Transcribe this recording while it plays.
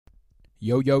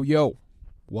Yo, yo, yo.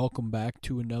 Welcome back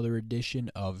to another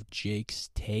edition of Jake's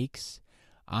Takes.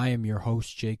 I am your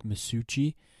host, Jake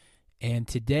Masucci, and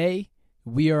today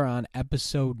we are on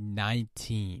episode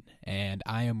 19, and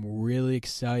I am really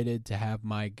excited to have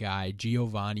my guy,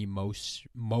 Giovanni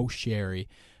Moceri.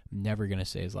 I'm never going to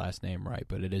say his last name right,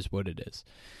 but it is what it is.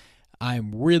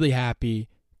 I'm really happy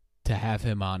to have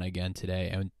him on again today,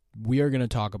 and we are going to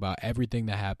talk about everything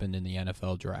that happened in the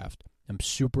NFL draft. I'm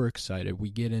super excited. We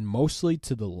get in mostly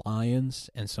to the Lions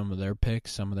and some of their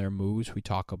picks, some of their moves. We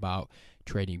talk about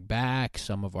trading back,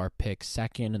 some of our picks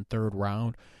second and third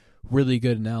round. Really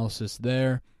good analysis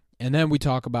there. And then we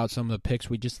talk about some of the picks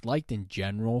we just liked in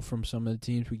general from some of the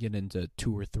teams. We get into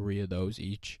 2 or 3 of those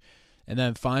each. And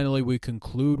then finally we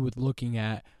conclude with looking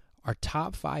at our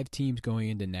top 5 teams going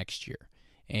into next year.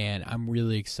 And I'm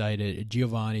really excited.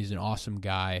 Giovanni's an awesome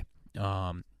guy.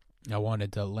 I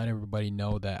wanted to let everybody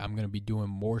know that I'm going to be doing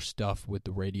more stuff with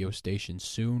the radio station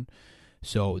soon.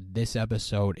 So this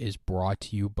episode is brought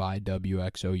to you by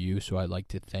WXOU, so I'd like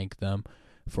to thank them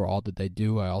for all that they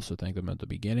do. I also thank them at the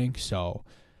beginning. So,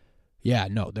 yeah,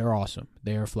 no, they're awesome.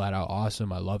 They are flat out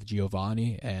awesome. I love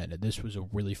Giovanni, and this was a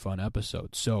really fun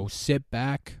episode. So sit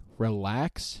back,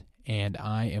 relax, and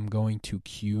I am going to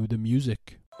cue the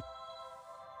music.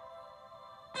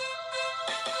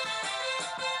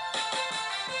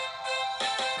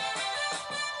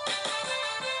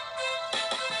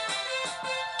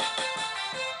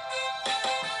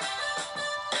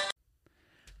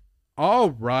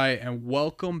 All right, and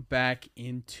welcome back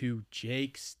into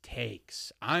Jake's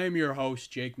Takes. I am your host,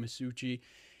 Jake Masucci,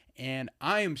 and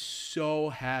I am so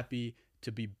happy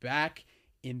to be back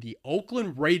in the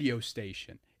Oakland radio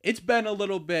station. It's been a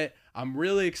little bit. I'm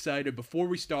really excited. Before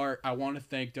we start, I want to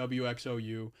thank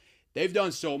WXOU. They've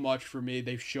done so much for me.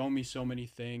 They've shown me so many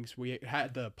things. We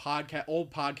had the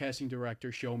old podcasting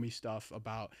director show me stuff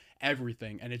about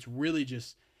everything, and it's really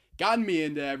just gotten me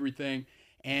into everything.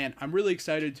 And I'm really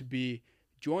excited to be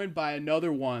joined by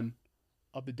another one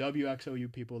of the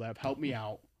WXOU people that have helped me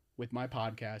out with my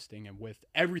podcasting and with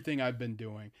everything I've been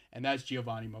doing. And that's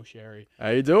Giovanni Moceri. How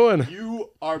you doing?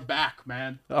 You are back,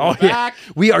 man. We're back.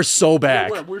 Yeah. We are so back.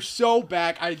 We're so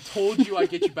back. I told you I'd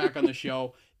get you back on the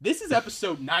show. This is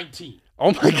episode 19.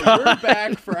 Oh, my God. You're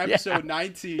back for episode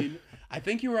 19. I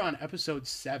think you were on episode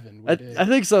 7. I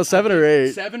think so, 7 or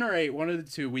 8. 7 or 8, one of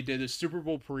the two. We did a Super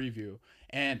Bowl preview.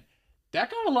 And that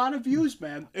got a lot of views,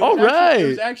 man. It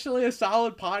was actually a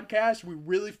solid podcast. We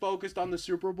really focused on the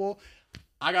Super Bowl.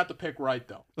 I got the pick right,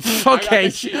 though. Okay.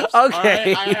 Okay.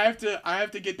 Right? I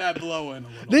have to get that blow in a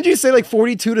little. Didn't you say like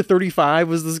 42-35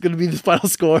 was this going to be the final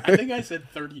score? I think I said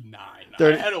 39. I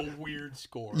had a weird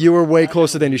score. You were way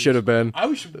closer than you should have been. I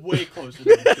was way closer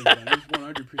than I should have been. I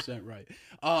was 100%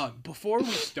 right. Before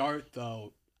we start,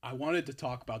 though, I wanted to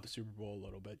talk about the Super Bowl a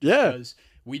little bit. Because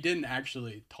we didn't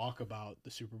actually talk about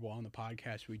the Super Bowl on the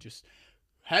podcast. We just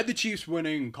had the Chiefs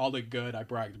winning and called it good. I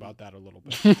bragged about that a little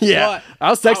bit. Yeah. But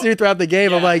I was texting you throughout the game.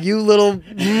 Yeah. I'm like, you little...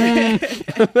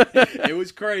 It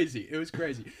was crazy. It was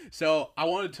crazy. So I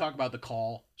wanted to talk about the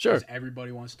call. Sure. Because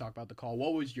everybody wants to talk about the call.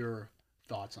 What was your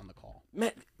thoughts on the call?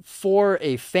 Man, for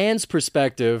a fan's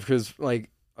perspective, because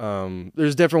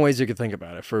there's different ways you could think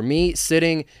about it. For me,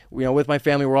 sitting, with my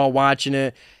family, we're all watching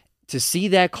it. To see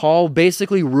that call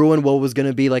basically ruin what was going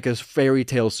to be like a fairy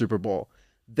tale Super Bowl.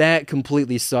 That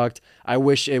completely sucked. I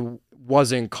wish it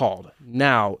wasn't called.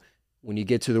 Now, when you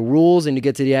get to the rules and you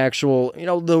get to the actual,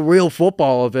 the real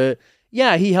football of it,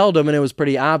 yeah, he held him and it was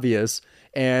pretty obvious.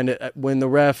 And when the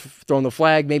ref thrown the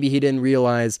flag, maybe he didn't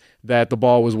realize that the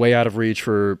ball was way out of reach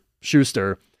for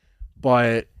Schuster.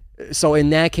 But so in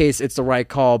that case, it's the right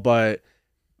call. But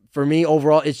for me,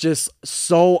 overall, it's just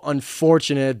so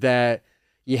unfortunate that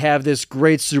you have this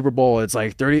great Super Bowl. It's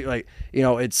like 30,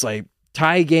 it's like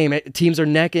tie game. Teams are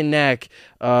neck and neck.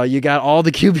 You got all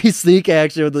the QB sneak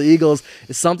action with the Eagles.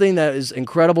 It's something that is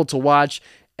incredible to watch.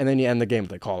 And then you end the game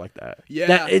with a call like that.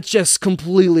 Yeah. It's just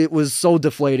completely, it was so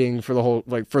deflating for the whole,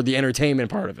 for the entertainment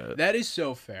part of it. That is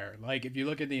so fair. If you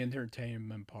look at the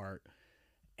entertainment part,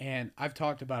 and I've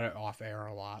talked about it off air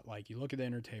a lot, you look at the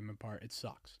entertainment part, it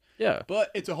sucks. Yeah.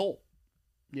 But it's a whole.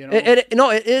 It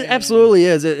absolutely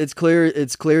is. It's clear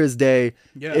as day.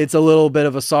 Yeah. It's a little bit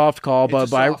of a soft call,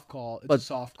 It's a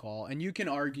soft call. And you can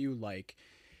argue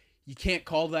you can't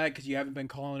call that because you haven't been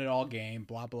calling it all game,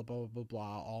 blah, blah, blah, blah,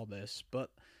 blah, all this. But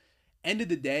end of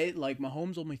the day,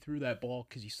 Mahomes only threw that ball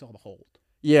because he saw the hold.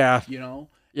 Yeah.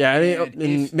 Yeah,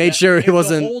 and made sure he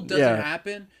wasn't. If the hold doesn't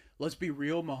happen, let's be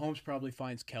real, Mahomes probably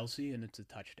finds Kelsey and it's a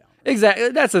touchdown. Exactly.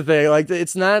 That's the thing.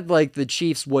 It's not like the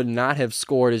Chiefs would not have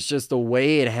scored. It's just the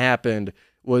way it happened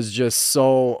was just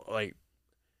so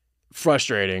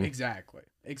frustrating. Exactly.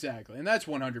 exactly. And that's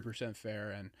 100%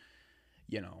 fair. And,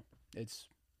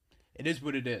 it is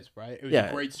what it is, right? It was a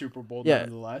great Super Bowl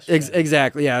nonetheless.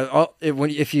 Exactly. Yeah.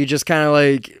 If you just kind of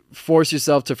like force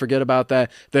yourself to forget about that,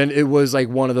 then it was like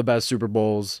one of the best Super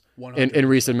Bowls in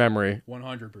recent memory.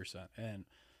 100%. And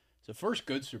it's the first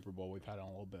good Super Bowl we've had in a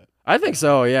little bit. I think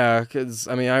so. Yeah. Because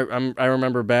I mean, I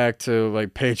remember back to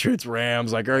like Patriots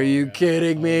Rams. Like, are you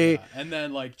kidding me? Yeah. And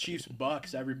then like Chiefs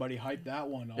Bucks, everybody hyped that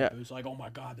one up. Yeah. It was like, oh my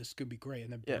God, this could be great.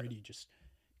 And then Brady just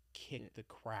kicked the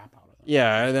crap out of them.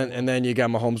 Yeah, and then you got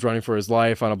Mahomes running for his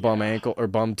life on a bum ankle or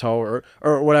bum toe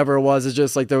or whatever it was. It's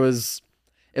just like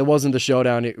it wasn't the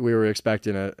showdown we were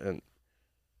expecting it, and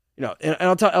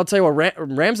I'll tell you what,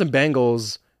 Rams and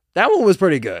Bengals, that one was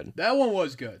pretty good. That one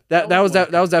was good. That was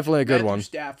definitely a good one.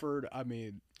 Stafford, I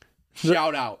mean,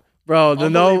 shout out. Bro, the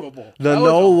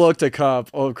no look to cup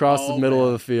across the middle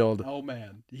of the field. Oh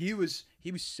man, he was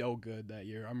so good that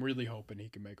year. I'm really hoping he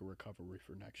can make a recovery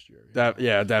for next year.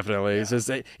 Definitely. Yeah. It's just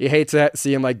you hate to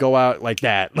see him like go out like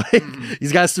that. Like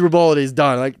he's got a Super Bowl and he's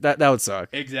done. Like that would suck.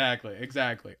 Exactly.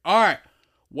 All right.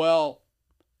 Well,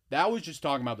 that was just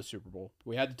talking about the Super Bowl.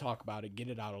 We had to talk about it, get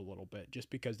it out a little bit, just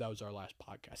because that was our last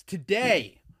podcast.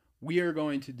 Today, we are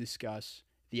going to discuss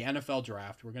the NFL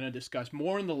draft. We're going to discuss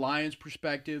more in the Lions'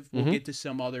 perspective. We'll get to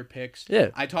some other picks. Yeah.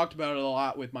 I talked about it a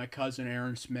lot with my cousin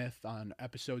Aaron Smith on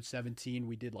episode 17.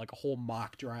 We did like a whole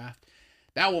mock draft.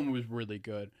 That one was really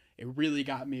good. It really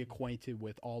got me acquainted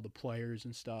with all the players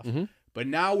and stuff. But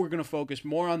now we're going to focus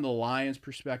more on the Lions'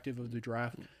 perspective of the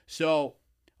draft. So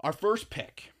our first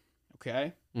pick,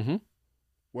 okay?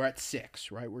 We're at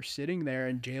 6, right? We're sitting there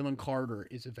and Jalen Carter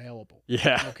is available.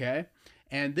 Yeah. Okay?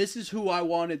 And this is who I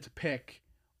wanted to pick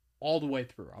all the way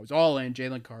through. I was all in,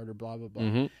 Jalen Carter, blah, blah, blah.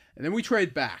 And then we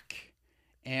trade back.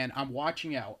 And I'm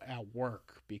watching out at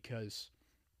work because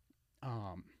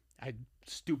I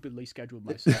stupidly scheduled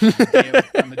myself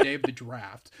on the day of the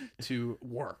draft to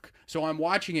work. So I'm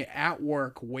watching it at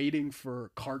work, waiting for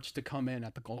carts to come in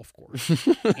at the golf course.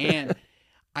 And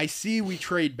I see we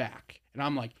trade back. And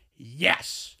I'm like,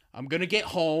 yes, I'm going to get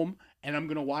home. And I'm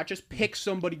going to watch us pick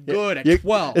somebody good at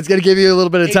 12. It's going to give you a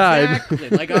little bit of time. Exactly.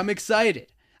 Like, I'm excited.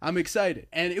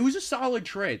 And it was a solid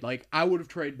trade. Like, I would have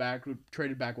traded back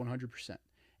 100%.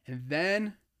 And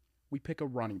then we pick a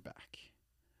running back.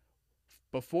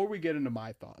 Before we get into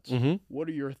my thoughts, what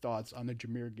are your thoughts on the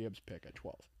Jahmyr Gibbs pick at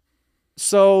 12?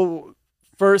 So,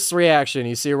 first reaction,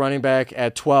 you see a running back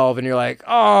at 12 and you're like,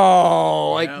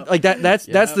 "Oh, like that that's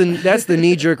the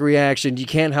knee-jerk reaction. You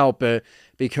can't help it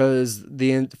because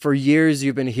for years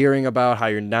you've been hearing about how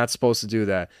you're not supposed to do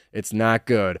that. It's not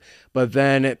good." But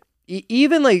then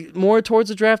even like more towards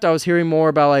the draft, I was hearing more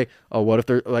about like, oh, what if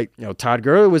they're like, Todd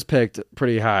Gurley was picked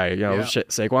pretty high,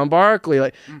 Saquon Barkley,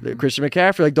 like Christian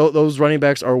McCaffrey, like those running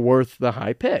backs are worth the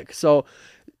high pick. So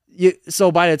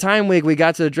by the time we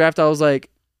got to the draft, I was like,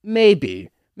 maybe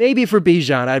for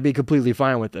Bijan, I'd be completely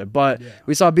fine with it. But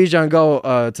we saw Bijan go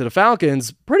to the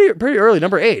Falcons pretty early,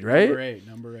 number 8, right?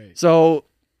 Number 8. So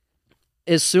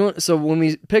when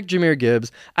we picked Jahmyr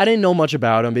Gibbs, I didn't know much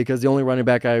about him because the only running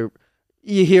back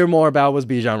you hear more about was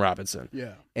Bijan Robinson.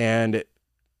 Yeah. And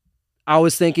I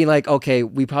was thinking like, okay,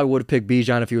 we probably would have picked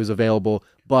Bijan if he was available,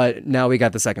 but now we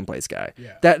got the second place guy.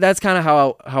 Yeah. That's kind of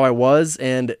how I was.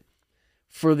 And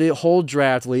for the whole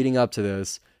draft leading up to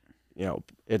this,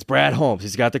 it's Brad Holmes.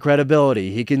 He's got the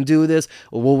credibility. He can do this.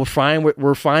 We're fine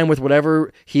with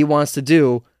whatever he wants to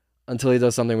do until he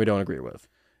does something we don't agree with.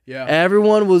 Yeah.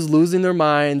 Everyone was losing their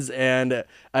minds, and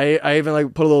I even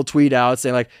like put a little tweet out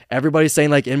saying like everybody's saying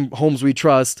like in Holmes we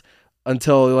trust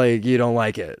until like you don't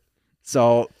like it.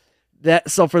 So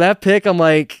for that pick, I'm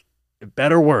like, it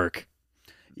better work.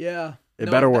 Yeah.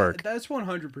 It better work. That's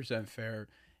 100% fair.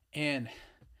 And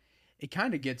it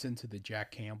kind of gets into the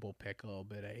Jack Campbell pick a little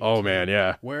bit. Oh man,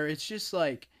 yeah. Where it's just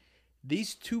like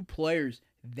these two players,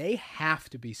 they have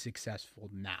to be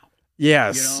successful now.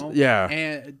 Yes. Yeah.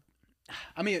 And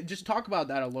I mean, just talk about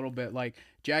that a little bit. Like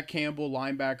Jack Campbell,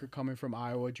 linebacker coming from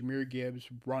Iowa, Jahmyr Gibbs,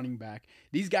 running back.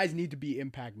 These guys need to be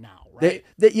impact now, right?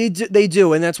 They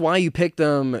do, and that's why you pick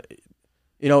them,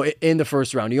 in the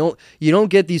first round. You don't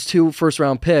get these 2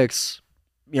 first-round picks,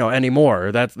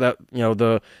 anymore. That's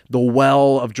the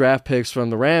well of draft picks from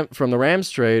the Rams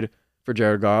trade for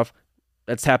Jared Goff.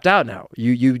 That's tapped out now.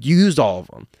 You used all of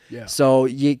them. Yeah. So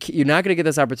you're not going to get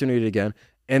this opportunity again,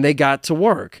 and they got to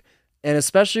work. And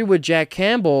especially with Jack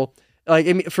Campbell,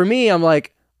 like for me, I'm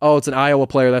like, oh, it's an Iowa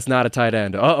player that's not a tight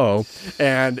end.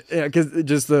 And because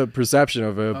just the perception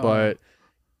of it,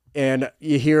 and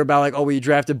you hear about like, oh, we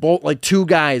drafted both like 2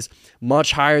 guys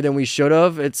much higher than we should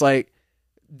have. It's like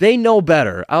they know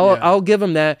better. I'll give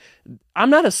them that.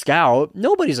 I'm not a scout.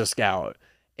 Nobody's a scout,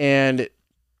 and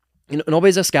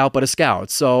nobody's a scout but a scout.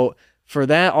 So for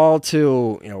that all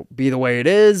to be the way it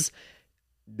is,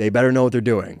 they better know what they're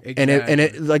doing. Exactly. And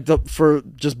it like for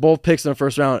just both picks in the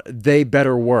first round, they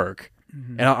better work.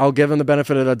 Mm-hmm. And I'll give them the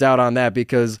benefit of the doubt on that,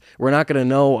 because we're not going to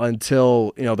know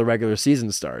until the regular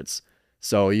season starts.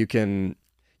 So you can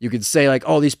say like,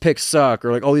 oh, these picks suck,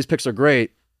 or like, oh, these picks are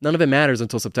great. None of it matters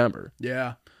until September.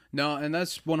 Yeah. No, and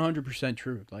that's 100%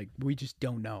 true. Like, we just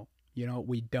don't know.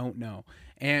 We don't know.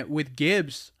 And with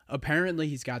Gibbs, apparently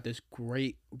he's got this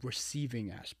great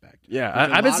receiving aspect. Yeah,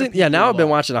 I've been seeing. Yeah, now I've been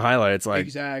watching the highlights. Like,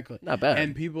 exactly, not bad.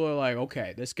 And people are like,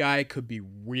 okay, this guy could be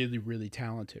really, really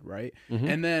talented, right? Mm-hmm.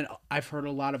 And then I've heard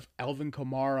a lot of Alvin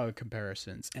Kamara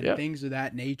comparisons and things of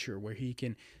that nature, where he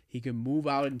can move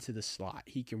out into the slot,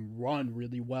 he can run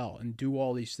really well and do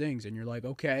all these things. And you're like,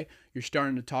 okay, you're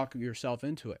starting to talk yourself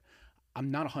into it. I'm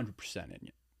not 100% in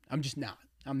it. I'm just not.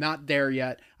 I'm not there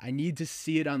yet. I need to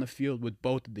see it on the field with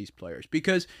both of these players.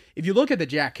 Because if you look at the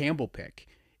Jack Campbell pick,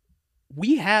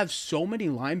 we have so many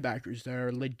linebackers that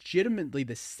are legitimately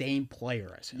the same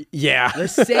player as him. Yeah. The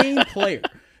same player.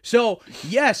 So,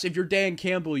 yes, if you're Dan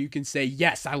Campbell, you can say,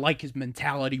 yes, I like his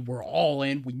mentality. We're all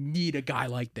in. We need a guy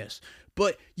like this.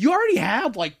 But you already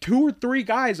have like 2 or 3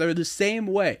 guys that are the same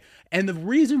way. And the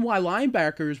reason why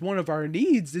linebacker is one of our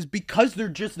needs is because they're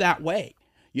just that way.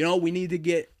 We need to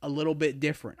get a little bit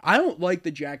different. I don't like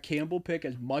the Jack Campbell pick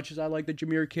as much as I like the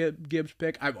Jahmyr Gibbs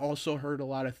pick. I've also heard a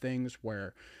lot of things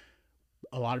where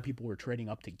a lot of people were trading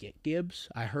up to get Gibbs.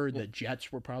 I heard the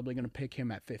Jets were probably going to pick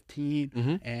him at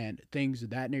 15 and things of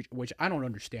that nature, which I don't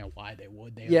understand why they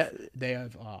would. They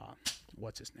have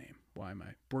what's his name?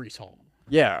 Breece Hall.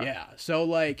 Yeah. Yeah. So,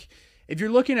 like, if you're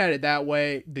looking at it that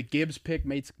way, the Gibbs pick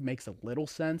makes a little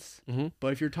sense. Mm-hmm.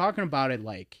 But if you're talking about it,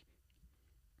 like,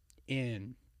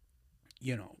 in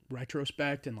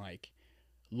retrospect and like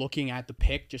looking at the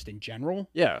pick just in general,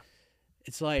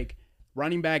 it's like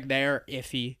running back there,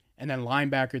 iffy, and then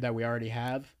linebacker that we already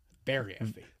have, very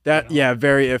iffy.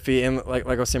 Very iffy. And like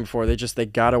I was saying before, they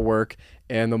gotta work.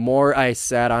 And the more I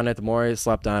sat on it, the more I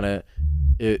slept on it,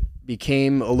 it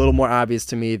became a little more obvious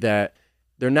to me that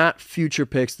they're not future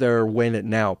picks, they're win it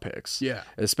now picks. Yeah.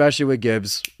 Especially with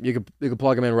Gibbs, you could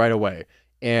plug him in right away.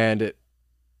 And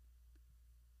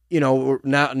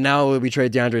now we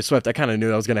trade DeAndre Swift. I kind of knew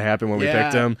that was going to happen when we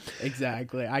picked him.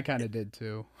 Exactly. I kind of did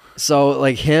too. So,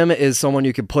 like, him is someone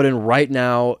you could put in right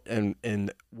now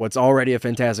in what's already a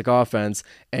fantastic offense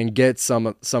and get some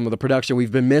of the production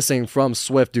we've been missing from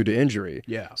Swift due to injury.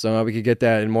 Yeah. So now we could get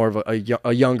that in more of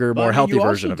a younger, more healthy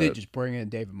version of it. You also did just bring in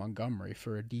David Montgomery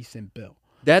for a decent bill.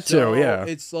 That too, yeah.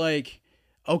 It's like,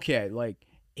 okay, like,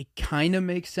 it kind of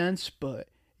makes sense, but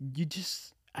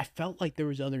I felt like there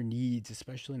was other needs,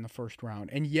 especially in the first round.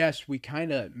 And yes, we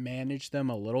kind of managed them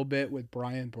a little bit with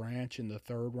Brian Branch in the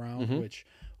third round,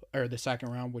 or the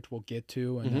second round, which we'll get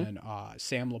to, and then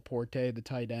Sam Laporte, the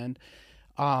tight end.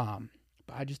 But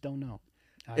I just don't know.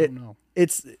 I don't know.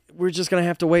 We're just gonna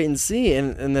have to wait and see.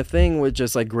 And the thing with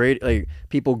just like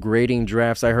people grading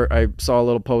drafts, I saw a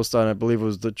little post on, I believe it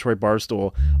was Detroit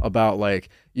Barstool, about like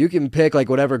you can pick like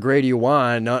whatever grade you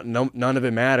want, none of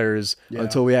it matters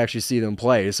until we actually see them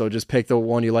play. So just pick the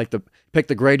one you like, pick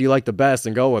the grade you like the best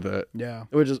and go with it. Yeah,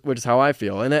 which is how I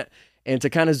feel. And to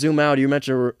kind of zoom out, you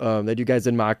mentioned that you guys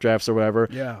did mock drafts or whatever.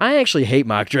 Yeah, I actually hate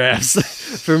mock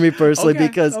drafts for me personally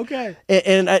because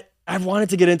and I've wanted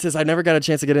to get into this. I never got a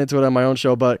chance to get into it on my own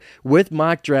show, but with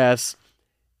mock drafts,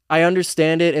 I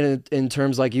understand it in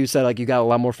terms, like you said, like you got a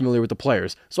lot more familiar with the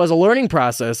players. So as a learning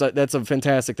process, that's a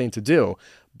fantastic thing to do.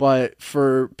 But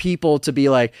for people to be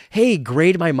like, hey,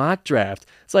 grade my mock draft.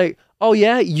 It's like, oh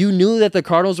yeah, you knew that the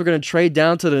Cardinals were going to trade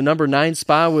down to the number 9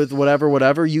 spot with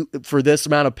whatever you for this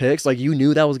amount of picks. Like you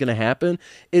knew that was going to happen.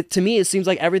 To me, it seems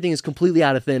like everything is completely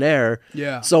out of thin air.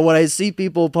 Yeah. So when I see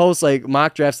people post like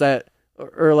mock drafts that,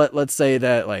 or let's say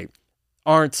that like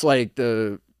aren't like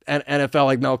the NFL,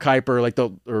 like Mel Kiper, like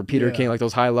or Peter King, like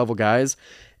those high level guys,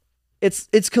 it's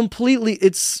completely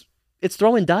it's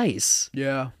throwing dice.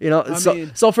 Yeah.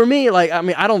 So for me, like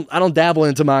I don't dabble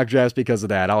into mock drafts because of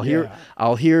that.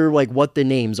 I'll hear like what the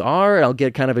names are, and I'll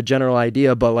get kind of a general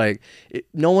idea, but like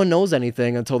no one knows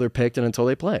anything until they're picked and until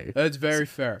they play. That's very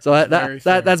fair. So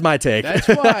that's my take. That's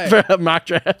why for mock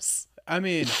drafts.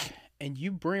 And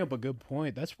you bring up a good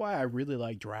point. That's why I really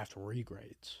like draft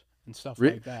regrades and stuff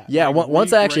like that. Yeah, like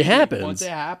once it actually happens. Once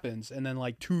it happens, and then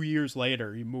like 2 years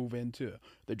later, you move into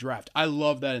the draft. I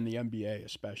love that in the NBA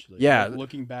especially. Yeah. Like,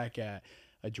 looking back at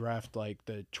a draft like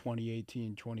the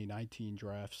 2018, 2019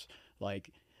 drafts, like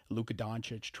Luka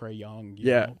Doncic, Trae Young. You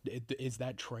know, is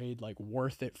that trade like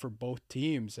worth it for both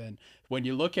teams? And when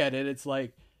you look at it, it's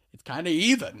like it's kind of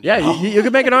even. Yeah, you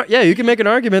can make an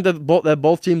argument that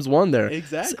both teams won there.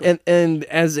 Exactly. And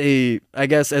as a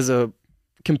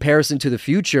comparison to the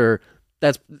future,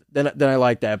 then I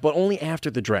like that, but only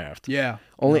after the draft. Yeah.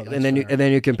 And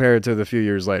then you compare it to the few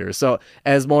years later. So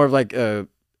as more of like a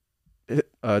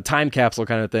time capsule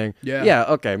kind of thing. Yeah.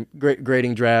 Okay.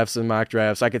 Grading drafts and mock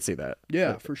drafts, I could see that.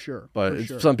 Yeah, for sure.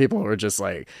 But some people are just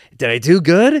like, did I do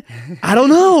good? I don't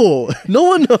know. No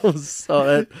one knows.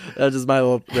 So that's just my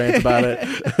little rant about it.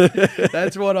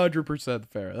 That's 100%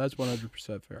 fair. That's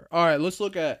 100% fair. All right, let's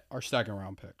look at our second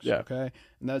round picks. Yeah. Okay.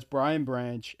 And that's Brian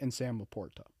Branch and Sam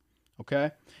Laporta.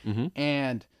 Okay. Mm-hmm.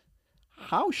 And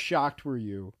how shocked were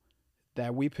you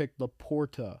that we picked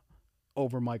Laporta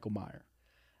over Michael Mayer?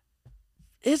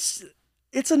 It's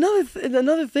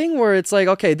another thing where it's like,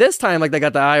 okay, this time like they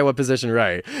got the Iowa position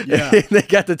right. Yeah. They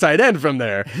got the tight end from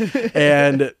there,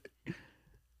 and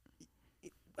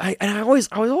I was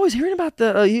always hearing about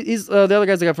he's the other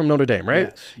guys they got from Notre Dame,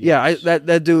 right? Yes. Yeah,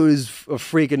 that dude is a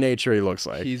freak of nature. He looks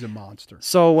like He's a monster.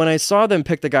 So when I saw them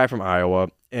pick the guy from Iowa,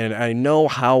 and I know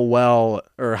how well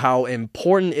or how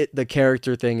important the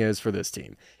character thing is for this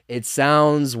team. It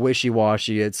sounds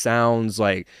wishy-washy. It sounds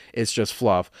like it's just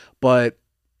fluff, but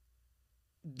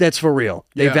that's for real.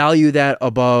 They value that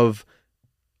above,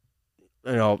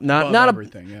 not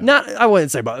everything. Yeah. Not I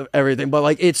wouldn't say about everything, but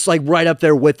like it's like right up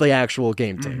there with the actual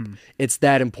game tape. Mm-hmm. It's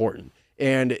that important.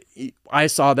 And I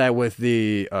saw that with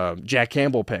the Jack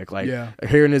Campbell pick. Like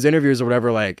hearing his interviews or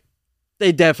whatever, like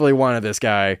they definitely wanted this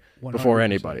guy before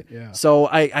anybody. Yeah. So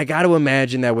I got to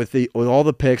imagine that with all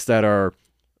the picks that are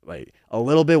like a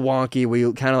little bit wonky,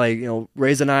 we kind of like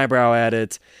raise an eyebrow at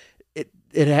it.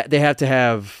 They have to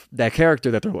have that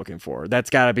character that they're looking for. That's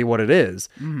got to be what it is.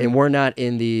 Mm-hmm. And we're not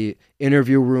in the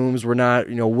interview rooms. We're not,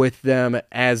 with them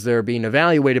as they're being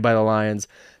evaluated by the Lions.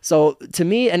 So to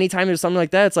me, anytime there's something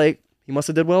like that, it's like he must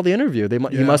have did well the interview.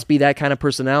 He must be that kind of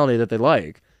personality that they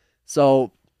like.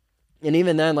 So, and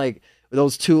even then, like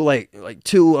those two, like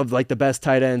two of like the best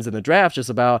tight ends in the draft, just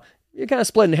about you're kind of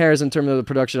splitting hairs in terms of the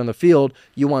production on the field.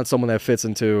 You want someone that fits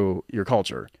into your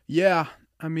culture. Yeah,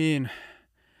 I mean.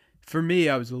 For me,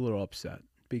 I was a little upset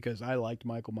because I liked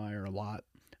Michael Mayer a lot.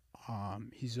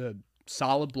 He's a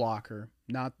solid blocker.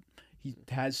 He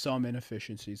has some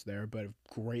inefficiencies there, but a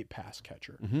great pass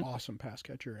catcher. Mm-hmm. Awesome pass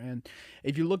catcher. And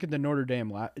if you look at the Notre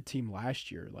Dame team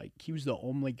last year, like he was the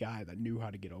only guy that knew how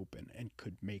to get open and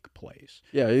could make plays.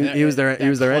 Yeah, he was their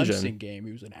engine. Game,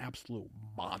 he was an absolute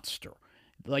monster.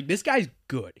 Like this guy's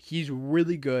good. He's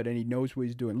really good, and he knows what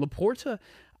he's doing. Laporta,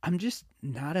 I'm just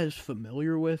not as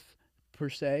familiar with per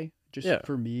se.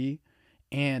 For me,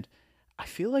 and I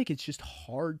feel like it's just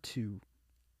hard to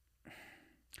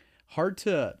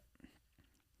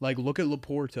like look at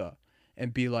Laporta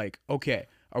and be like, okay,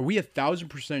 are we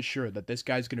 1,000% sure that this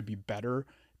guy's going to be better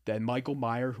than Michael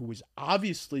Mayer, who was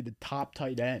obviously the top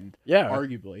tight end? Yeah,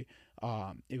 arguably,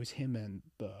 it was him and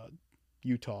the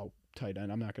Utah tight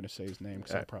end. I'm not going to say his name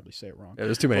because I'll probably say it wrong. Yeah,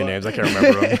 there's too many names. I can't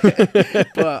remember them.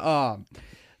 But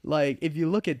like if you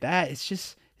look at that, it's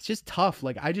just tough.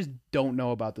 Like, I just don't know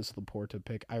about this Laporta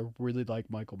pick. I really like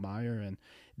Michael Mayer, and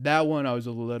that one I was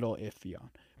a little iffy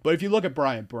on. But if you look at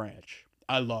Brian Branch,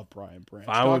 I love Brian Branch.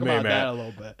 Talk about that a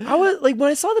little bit. I was like, when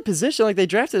I saw the position, like they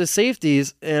drafted the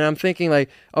safeties, and I'm thinking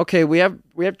like, okay, we have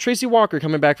Tracy Walker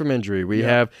coming back from injury. We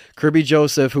have Kirby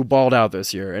Joseph, who balled out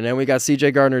this year, and then we got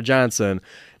C.J. Gardner-Johnson,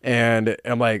 and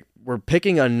I'm like, we're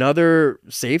picking another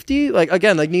safety. Like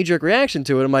again, like knee-jerk reaction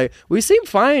to it. I'm like, we seem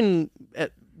fine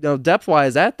at depth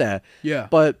wise at that. Yeah.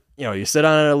 But you sit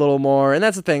on it a little more, and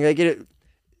that's the thing. They get it.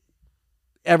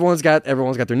 Everyone's got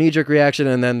their knee jerk reaction,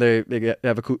 and then they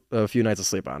have a few nights of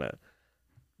sleep on it.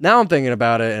 Now I'm thinking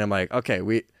about it, and I'm like,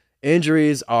 okay,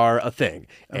 injuries are a thing,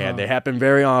 and they happen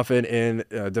very often in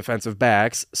defensive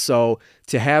backs. So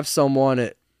to have someone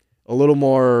a little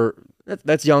more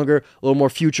that's younger, a little more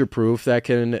future proof, that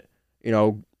can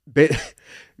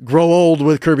grow old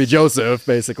with Kirby Joseph,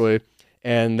 basically.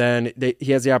 And then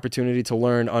he has the opportunity to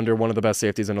learn under one of the best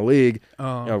safeties in the league,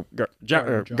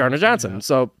 Gardner-Johnson.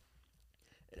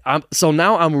 Yeah. So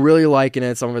now I'm really liking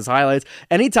it. Some of his highlights.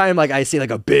 Anytime like I see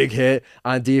like a big hit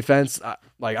on defense,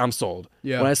 like I'm sold.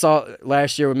 Yeah. When I saw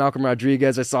last year with Malcolm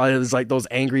Rodriguez, I saw his like those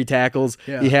angry tackles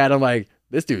he had. I'm like,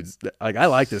 this dude's like, I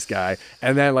like this guy.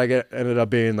 And then like it ended up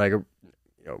being like a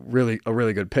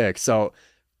really good pick. So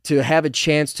to have a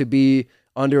chance to be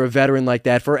under a veteran like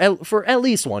that for at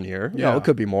least 1 year. It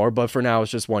could be more, but for now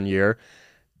it's just 1 year.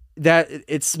 That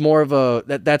it's more of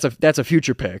that's a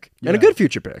future pick and a good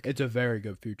future pick. It's a very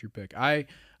good future pick. I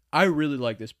really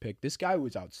like this pick. This guy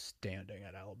was outstanding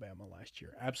at Alabama last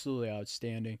year. Absolutely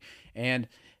outstanding. And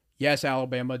Yes,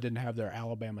 Alabama didn't have their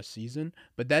Alabama season,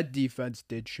 but that defense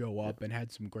did show up and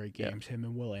had some great games. Him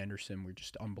and Will Anderson were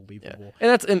just unbelievable.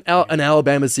 And that's an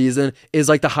Alabama season is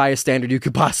like the highest standard you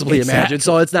could possibly imagine.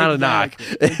 So it's not a knock.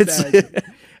 Exactly.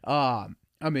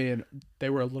 I mean, they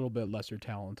were a little bit lesser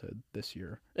talented this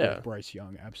year. Yeah. With Bryce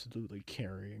Young absolutely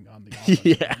carrying on the offense.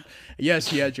 Yeah. Yes,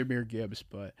 he had Jahmyr Gibbs,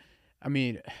 but I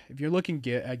mean, if you're looking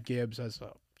at Gibbs as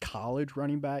a college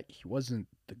running back, he wasn't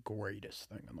the greatest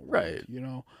thing in the world, Right. you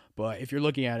know? But if you're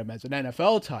looking at him as an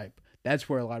NFL type, that's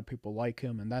where a lot of people like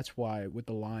him, and that's why with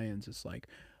the Lions, it's like,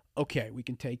 okay, we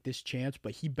can take this chance,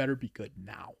 but he better be good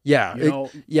now. Yeah. You know?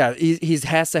 He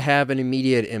has to have an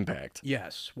immediate impact.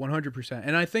 Yes, 100%.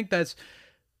 And I think that's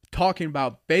talking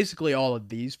about basically all of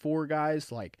these four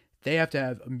guys, like they have to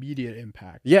have immediate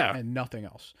impact and nothing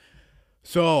else.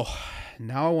 So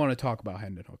now I want to talk about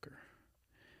Hendon Hooker.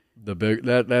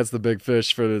 That's the big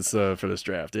fish for this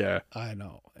draft. Yeah. I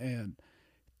know. And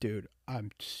dude,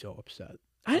 I'm so upset.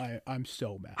 I'm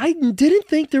so mad. I didn't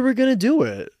think they were going to do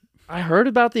it. I heard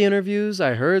about the interviews.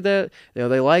 I heard that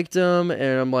they liked him,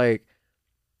 and I'm like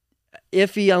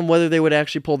iffy on whether they would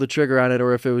actually pull the trigger on it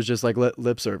or if it was just like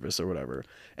lip service or whatever.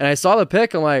 And I saw the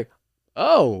pick. I'm like,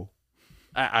 oh,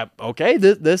 okay,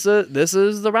 this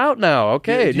is the route now.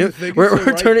 Okay,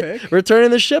 we're turning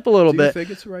the ship a little bit. Do you think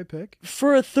it's the right pick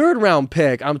for a third round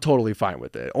pick? I'm totally fine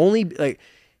with it.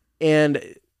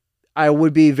 And I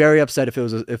would be very upset if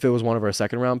it was one of our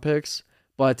second round picks.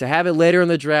 But to have it later in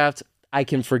the draft, I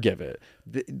can forgive it.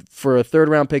 For a third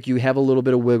round pick, you have a little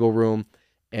bit of wiggle room,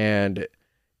 and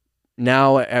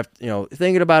now, after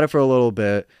thinking about it for a little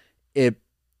bit,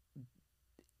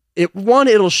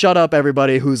 it'll shut up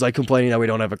everybody who's like complaining that we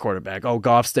don't have a quarterback. Oh,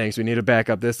 Goff stinks. We need to back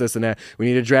up this, and that. We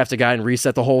need to draft a guy and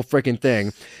reset the whole freaking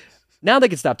thing. Now they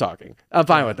can stop talking. I'm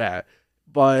fine with that.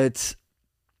 But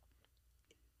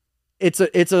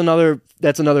that's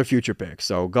another future pick.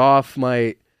 So Goff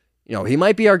might, he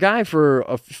might be our guy for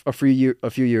a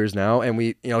few years now, and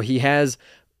he has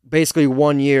basically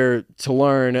 1 year to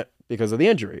learn because of the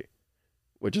injury,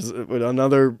 which is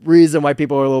another reason why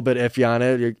people are a little bit iffy on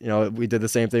it. We did the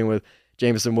same thing with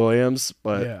Jameson Williams,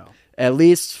 but at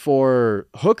least for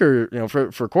Hooker,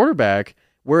 for quarterback,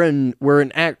 we're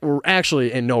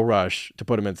actually in no rush to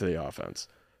put him into the offense.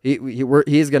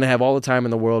 He's going to have all the time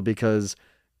in the world because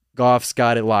Goff's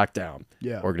got it locked down.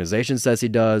 Yeah. Organization says he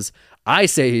does. I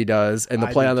say he does, and the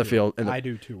play on the field. I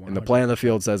do too. 100%. And the play on the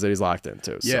field says that he's locked in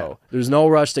too. Yeah. So there's no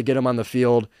rush to get him on the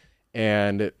field,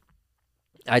 and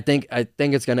I think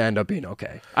it's going to end up being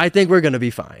okay. I think we're going to be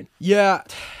fine. Yeah,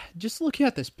 just looking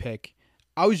at this pick,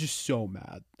 I was just so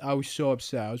mad. I was so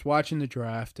upset. I was watching the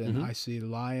draft, and I see the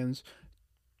Lions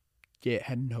get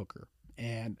Hendon Hooker,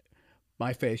 and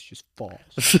my face just falls.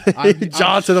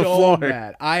 Jaw to the floor.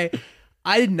 Mad.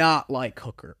 I did not like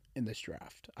Hooker in this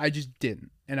draft. I just didn't.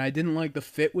 And I didn't like the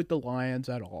fit with the Lions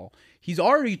at all. He's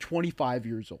already 25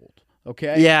 years old,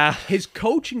 okay? Yeah. His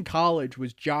coach in college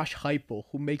was Josh Heupel,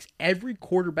 who makes every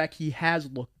quarterback he has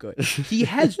look good. He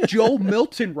has Joe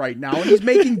Milton right now, and he's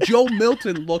making Joe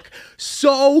Milton look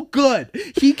so good.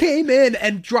 He came in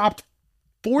and dropped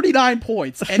 49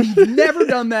 points, and he's never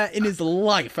done that in his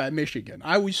life at Michigan.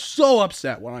 I was so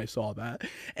upset when I saw that.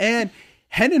 And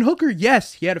Hendon Hooker,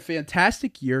 yes, he had a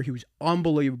fantastic year. He was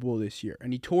unbelievable this year,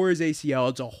 and he tore his ACL.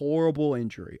 It's a horrible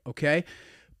injury, okay?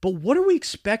 But what are we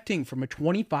expecting from a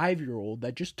 25-year-old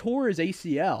that just tore his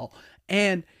ACL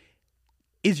and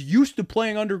is used to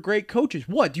playing under great coaches?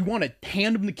 What, do you want to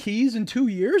hand him the keys in 2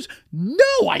 years?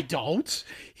 No, I don't.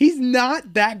 He's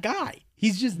not that guy.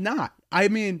 He's just not. I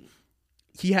mean,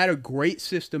 he had a great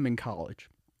system in college.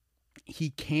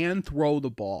 He can throw the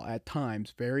ball at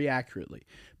times very accurately,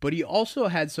 but he also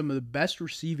had some of the best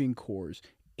receiving cores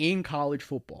in college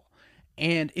football.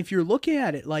 And if you're looking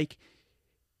at it, like,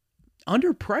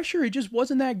 under pressure, it just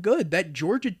wasn't that good. That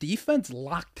Georgia defense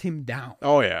locked him down.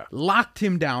 Oh, yeah. Locked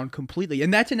him down completely.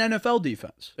 And that's an NFL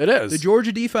defense. It is. The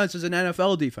Georgia defense is an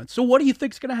NFL defense. So what do you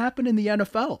think's going to happen in the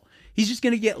NFL? He's just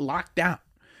going to get locked down.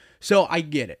 So I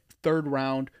get it. Third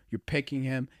round, you're picking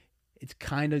him. It's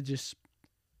kind of just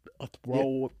a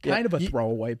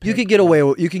throwaway pick. You can get away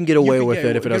with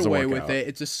it if it doesn't work out.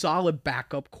 It's a solid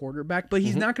backup quarterback, but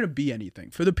he's not going to be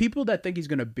anything. For the people that think he's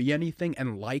going to be anything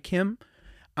and like him,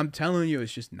 I'm telling you,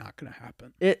 it's just not going to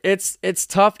happen. It's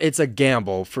tough. It's a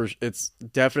gamble. It's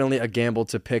definitely a gamble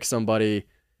to pick somebody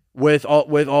with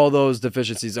all those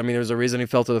deficiencies. I mean, there's a reason he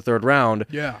fell to the third round.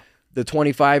 Yeah. The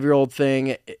 25-year-old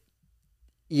thing,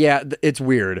 it's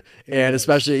weird. And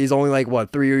especially he's only like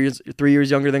what, 3 years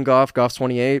younger than Goff. Goff's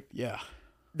 28. Yeah.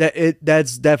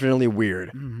 That's definitely weird.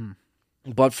 Mm-hmm.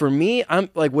 But for me, I'm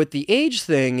like with the age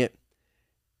thing,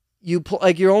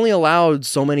 you're only allowed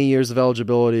so many years of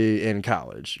eligibility in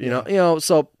college. You know,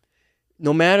 so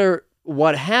no matter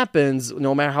what happens,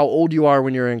 no matter how old you are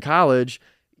when you're in college,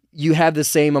 you have the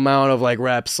same amount of like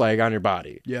reps like on your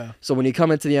body. Yeah. So when you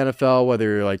come into the NFL, whether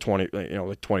you're like 20,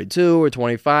 like 22 or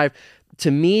 25,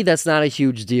 to me that's not a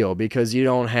huge deal because you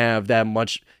don't have that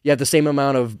much. You have the same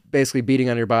amount of basically beating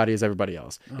on your body as everybody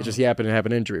else. It's just you happen to have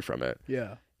an injury from it.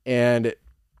 Yeah.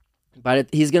 But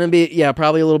he's going to be,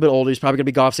 probably a little bit older. He's probably going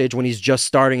to be Goff's age when he's just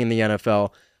starting in the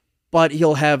NFL. But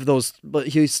he'll have those. But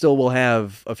he still will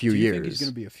have a few years. Do you think he's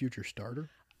going to be a future starter?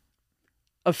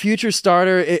 A future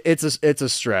starter, it's a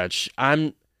stretch.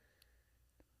 I'm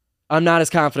not as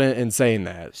confident in saying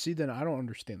that. See, then I don't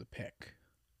understand the pick.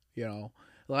 You know,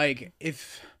 like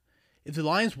if the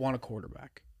Lions want a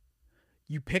quarterback,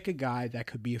 you pick a guy that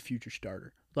could be a future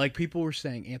starter. Like people were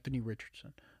saying, Anthony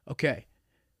Richardson. Okay,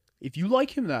 if you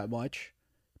like him that much,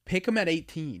 pick him at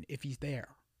 18 if he's there.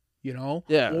 You know,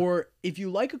 yeah. Or if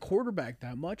you like a quarterback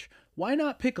that much, why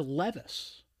not pick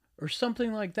Levis? Or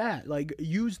something like that. Like,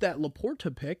 use that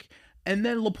Laporta pick, and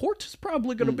then Laporta's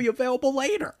probably going to be available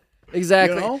later.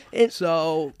 Exactly.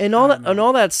 You know?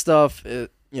 All that stuff,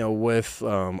 with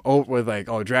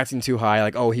drafting too high,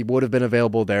 like, he would have been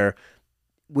available there.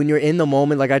 When you're in the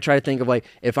moment, like, I try to think of, like,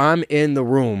 if I'm in the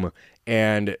room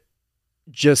and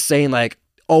just saying, like,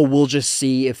 we'll just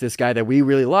see if this guy that we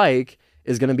really like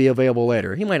is going to be available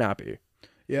later. He might not be.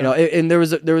 Yeah. And there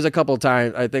was a couple of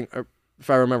times, I think, if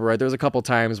I remember right, there was a couple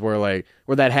times where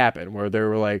that happened, where they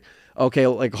were like, okay,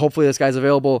 like hopefully this guy's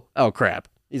available. Oh crap,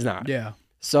 he's not. Yeah.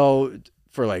 So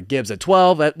for like Gibbs at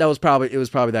 12, that was probably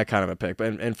that kind of a pick.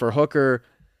 But and for Hooker,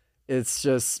 it's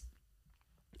just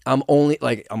I'm only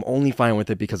fine with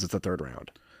it because it's the third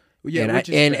round. Yeah,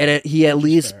 he at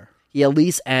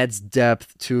least adds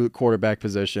depth to quarterback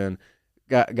position.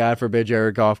 God forbid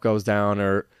Jared Goff goes down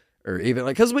or even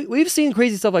like, because we've seen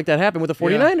crazy stuff like that happen with the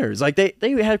 49ers. Yeah. Like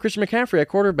they had Christian McCaffrey at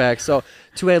quarterback. So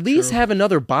to at least have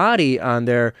another body on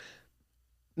there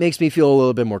makes me feel a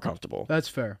little bit more comfortable. That's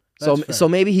fair. So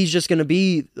maybe he's just going to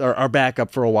be our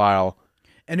backup for a while.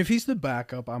 And if he's the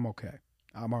backup, I'm okay.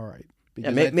 I'm all right.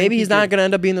 Maybe he's not going to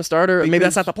end up being the starter. Maybe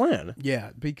that's not the plan. Yeah,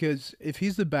 because if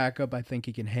he's the backup, I think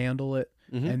he can handle it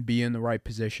and be in the right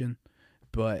position.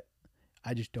 But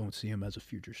I just don't see him as a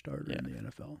future starter in the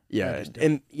NFL. Yeah,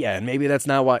 and maybe that's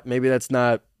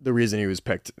not the reason he was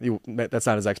picked. That's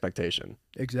not his expectation.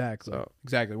 Exactly.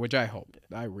 Exactly, which I hope.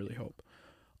 I really hope.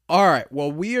 All right,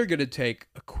 well, we are going to take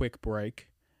a quick break,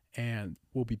 and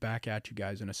we'll be back at you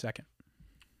guys in a second.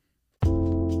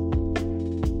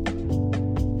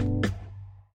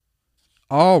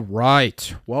 All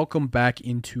right, welcome back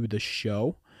into the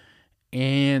show,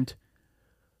 and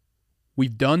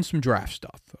we've done some draft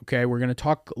stuff, okay? We're going to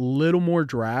talk a little more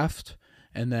draft,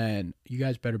 and then you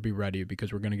guys better be ready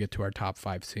because we're going to get to our top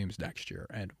 5 teams next year,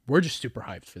 and we're just super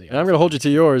hyped for the And I'm going to hold you to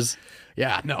yours.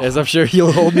 Yeah, no. As I'm sure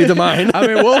you'll hold me to mine. I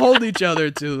mean, we'll hold each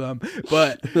other to them,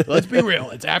 but let's be real.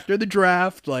 It's after the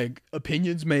draft. Like,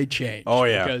 opinions may change. Oh,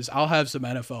 yeah. Because I'll have some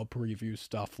NFL preview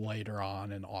stuff later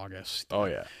on in August. Oh,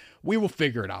 yeah. We will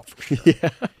figure it out for sure.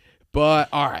 Yeah. But,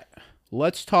 all right,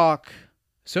 let's talk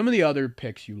some of the other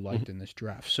picks you liked in this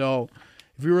draft. So,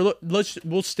 if we were,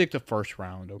 we'll stick to first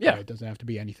round, okay? Yeah. It doesn't have to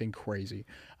be anything crazy.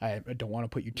 I don't want to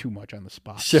put you too much on the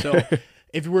spot. Sure. So,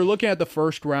 if we're looking at the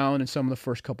first round and some of the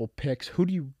first couple picks, who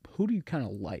do you kind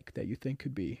of like that you think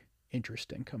could be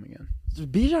interesting coming in?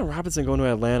 Bijan Robinson going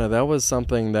to Atlanta, that was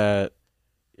something that,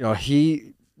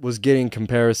 he was getting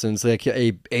comparisons like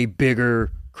a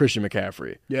bigger Christian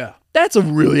McCaffrey. Yeah. That's a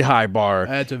really high bar.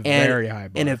 That's a very high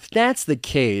bar. And if that's the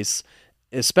case,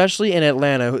 especially in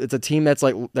Atlanta, it's a team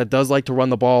that does like to run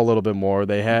the ball a little bit more.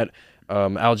 They had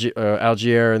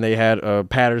Algier and they had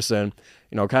Patterson,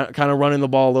 kind of running the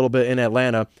ball a little bit in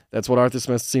Atlanta. That's what Arthur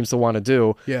Smith seems to want to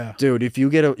do. Yeah. Dude, if you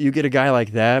get a guy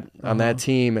like that on that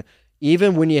team,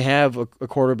 even when you have a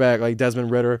quarterback like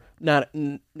Desmond Ridder, not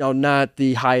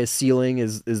the highest ceiling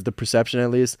is the perception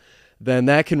at least, then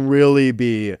that can really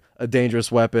be a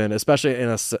dangerous weapon, especially in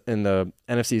the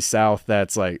NFC South.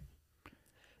 That's like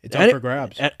it's up for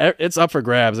grabs. It's up for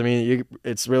grabs. I mean,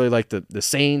 it's really like the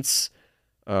Saints.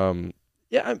 The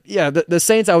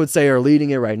Saints I would say are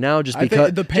leading it right now just because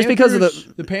of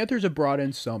the Panthers have brought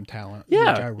in some talent, which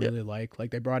I really like. Like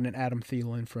they brought in Adam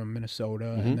Thielen from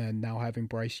Minnesota, and then now having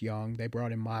Bryce Young, they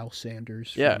brought in Miles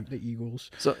Sanders from the Eagles.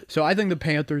 So I think the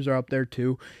Panthers are up there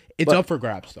too. It's up for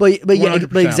grabs, though. But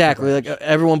exactly, like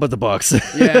everyone but the Bucs.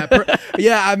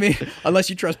 I mean,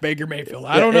 unless you trust Baker Mayfield,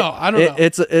 I don't know.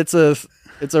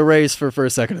 It's a race for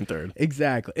first, second, and third.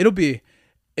 Exactly. It'll be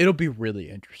It'll be really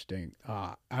interesting.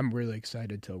 I'm really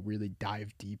excited to really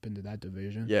dive deep into that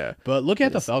division. Yeah. But look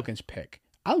at the Falcons pick.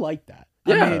 I like that.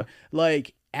 Yeah. I mean,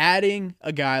 like adding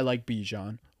a guy like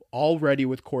Bijan already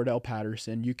with Cordell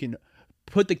Patterson, you can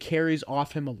put the carries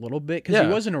off him a little bit because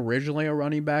he wasn't originally a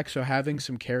running back. So having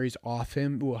some carries off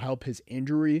him will help his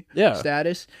injury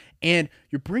status. And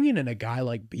you're bringing in a guy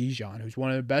like Bijan, who's one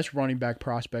of the best running back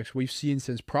prospects we've seen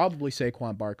since probably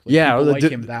Saquon Barkley. Yeah, people like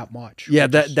him that much. Yeah,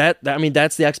 that I mean,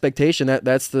 that's the expectation.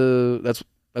 That's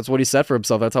what he set for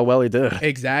himself. That's how well he did.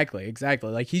 Exactly.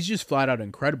 Like he's just flat out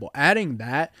incredible. Adding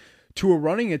that to a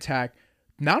running attack,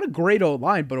 not a great old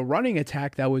line, but a running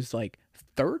attack that was like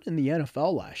third in the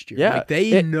NFL last year. Yeah, like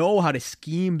they know how to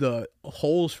scheme the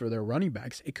holes for their running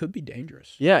backs. It could be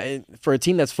dangerous. Yeah, and for a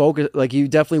team that's focused, like you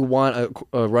definitely want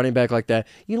a running back like that.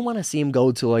 You don't want to see him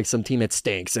go to like some team that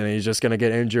stinks and he's just gonna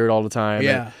get injured all the time.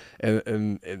 Yeah,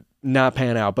 and not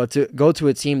pan out. But to go to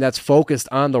a team that's focused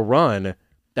on the run,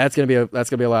 that's gonna be a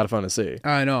lot of fun to see.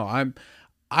 I know.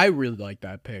 I really like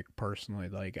that pick personally.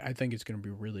 Like I think it's gonna be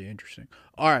really interesting.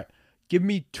 All right, give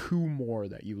me two more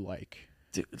that you like.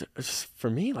 Dude, for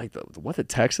me, like what the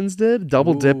Texans did,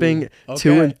 double dipping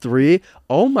 2 and 3.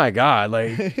 Oh my God!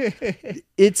 Like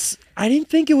I didn't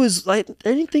think it was like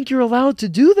I didn't think you're allowed to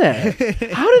do that.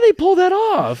 How did they pull that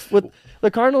off? With the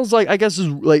Cardinals, like I guess is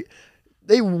like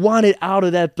they wanted out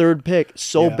of that third pick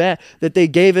so bad that they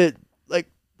gave it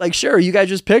like sure, you guys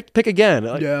just pick again.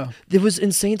 Like, it was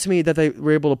insane to me that they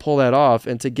were able to pull that off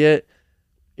and to get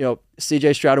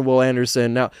C.J. Stroud and Will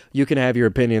Anderson. Now you can have your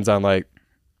opinions on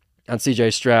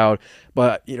C.J. Stroud,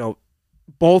 but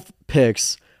both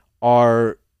picks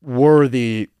are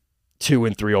worthy 2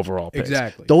 and 3 overall picks.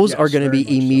 Exactly. Those are going to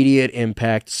be immediate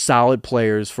impact, solid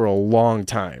players for a long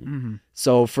time. Mm-hmm.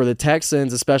 So for the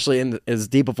Texans, especially in as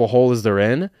deep of a hole as they're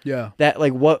in, that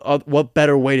like what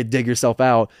better way to dig yourself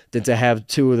out than to have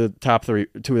two of the top three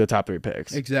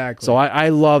picks. Exactly. So I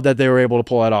love that they were able to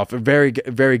pull that off. Very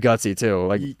very gutsy too.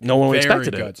 Like no one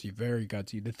expected it. Very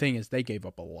gutsy. The thing is, they gave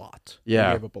up a lot. Yeah,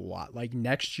 they gave up a lot. Like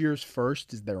next year's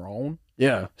first is their own.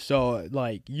 Yeah. So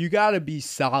like you got to be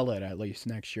solid at least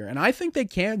next year, and I think they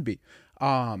can be.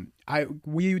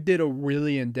 We did a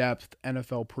really in-depth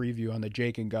NFL preview on the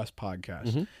Jake and Gus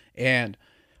podcast, and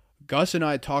Gus and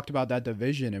I talked about that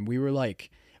division, and we were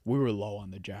low on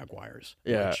the Jaguars.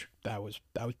 Yeah, which that was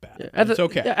bad. Yeah, it's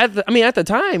okay. Yeah, at the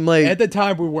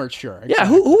time, we weren't sure. Exactly. Yeah,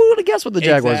 who would have guessed what the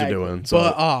Jaguars are doing? So.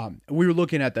 But we were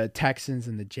looking at the Texans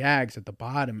and the Jags at the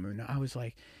bottom, and I was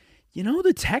like,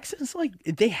 the Texans, like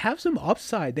they have some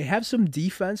upside. They have some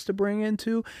defense to bring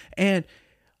into, and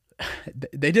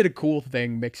they did a cool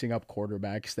thing mixing up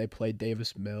quarterbacks. They played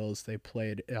Davis Mills. They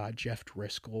played Jeff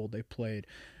Driscoll. They played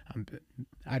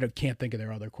can't think of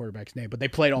their other quarterback's name, but they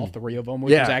played all three of them,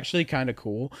 which was actually kind of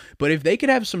cool. But if they could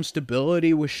have some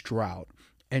stability with Stroud,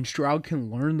 and Stroud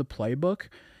can learn the playbook,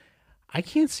 I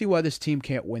can't see why this team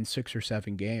can't win 6 or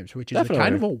 7 games, which is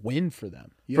kind of a win for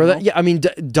them. That, I mean,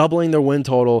 doubling their win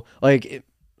total,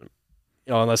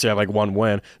 unless you have like one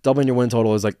win, doubling your win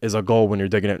total is a goal when you're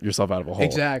digging yourself out of a hole.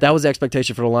 Exactly. That was the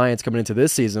expectation for the Lions coming into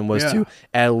this season was to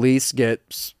at least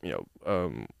get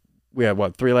we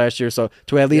had 3 last year, so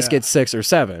to at least get 6 or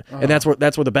 7, and that's where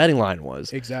the betting line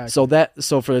was. Exactly.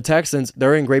 So for the Texans,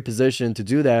 they're in great position to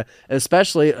do that,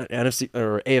 especially NFC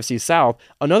or AFC South,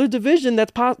 another division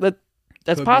that's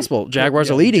possible. Jaguars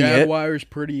are leading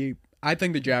it. I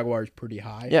think the Jaguars pretty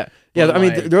high. Yeah. I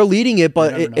mean, they're leading it,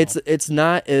 but it's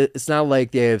not like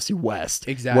the AFC West,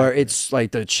 where it's like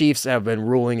the Chiefs have been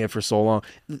ruling it for so long.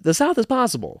 The South is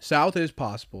possible.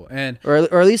 And or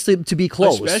at least to be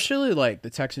close. Especially like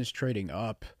the Texans trading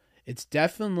up, it's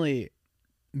definitely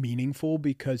meaningful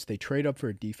because they trade up for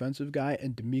a defensive guy,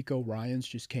 and DeMeco Ryans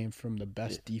just came from the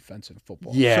best defense in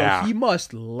football. Yeah. So he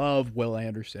must love Will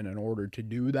Anderson in order to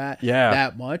do that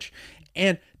that much.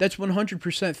 And that's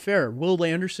 100% fair. Will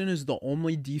Anderson is the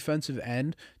only defensive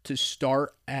end to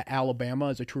start at Alabama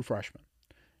as a true freshman.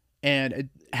 And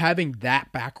having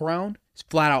that background is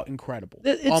flat out incredible.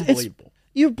 Unbelievable.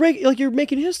 You're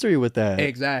making history with that.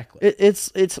 Exactly.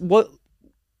 It's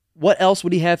what else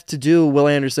would he have to do, Will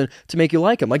Anderson, to make you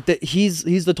like him? Like he's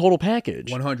the total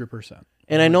package. 100%.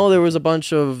 And I know there was a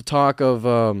bunch of talk of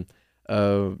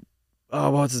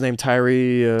what's his name?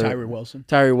 Tyree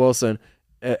Wilson.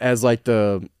 As like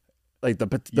the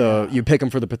you pick him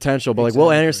for the potential, but like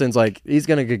Will Anderson's like he's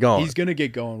gonna get going.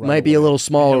 Right Might be a little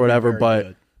small or whatever,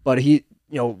 but he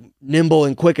nimble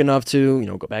and quick enough to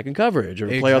go back in coverage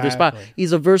or play other spot.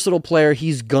 He's a versatile player.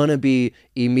 He's gonna be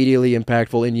immediately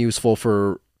impactful and useful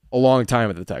for a long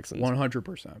time at the Texans.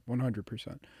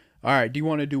 100%. All right, do you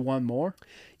want to do one more?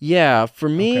 Yeah, for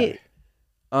me,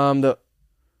 I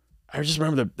I just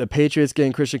remember the Patriots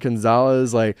getting Christian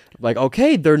Gonzalez. Like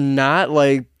okay, they're not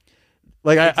like.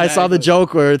 I saw the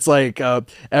joke where it's like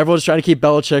everyone's trying to keep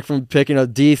Belichick from picking a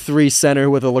D3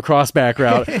 center with a lacrosse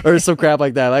background or some crap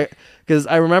like that. Like, because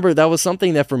I remember that was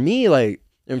something that for me, like,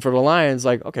 and for the Lions,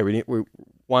 like, okay, we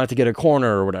wanted to get a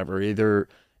corner or whatever, either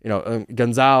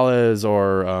Gonzalez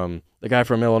or the guy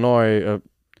from Illinois,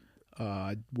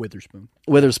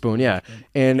 Witherspoon, yeah.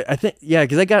 And I think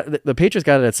because the Patriots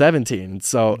got it at 17,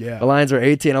 so the Lions were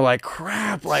 18. I'm like,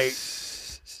 crap, like.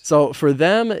 So for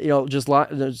them, just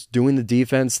doing the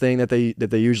defense thing that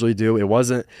they usually do, it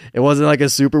wasn't like a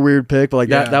super weird pick, but like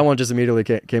that one just immediately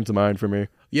came to mind for me.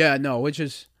 Yeah, no, which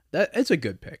is it's a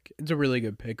good pick. It's a really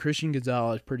good pick. Christian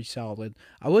Gonzalez pretty solid.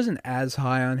 I wasn't as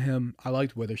high on him. I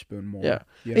liked Witherspoon more.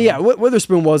 Yeah,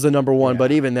 Witherspoon was the number one,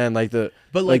 but even then, it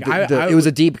was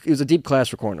a deep class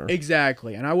for corner.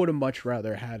 Exactly, and I would have much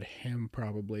rather had him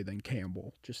probably than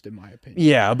Campbell, just in my opinion.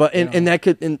 Yeah, but and that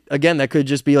could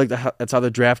just be like that's how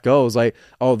the draft goes. Like,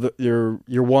 your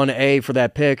 1A for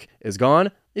that pick is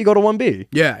gone. You go to 1B.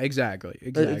 Yeah, exactly.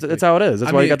 That's how it is.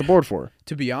 That's why you got the board for.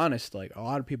 To be honest, like a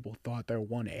lot of people thought their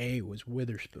 1A was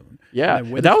Witherspoon. Yeah,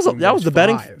 that was the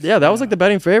betting. Yeah, that was like the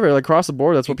betting favorite, like across the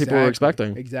board. That's what people were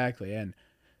expecting. Exactly, and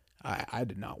I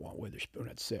did not want Witherspoon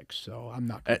at 6, so I'm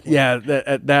not.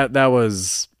 That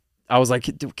was. I was like,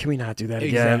 can we not do that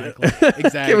again? Exactly.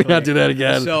 Can we not do that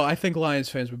again? So I think Lions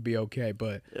fans would be okay,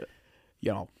 but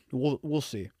we'll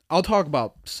see. I'll talk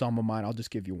about some of mine. I'll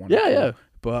just give you one. Yeah.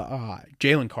 But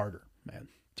Jalen Carter, man.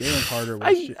 Jalen Carter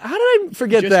was how did I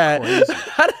forget that? Crazy.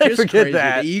 How did I forget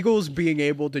that? The Eagles being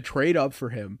able to trade up for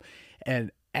him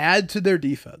and add to their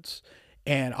defense.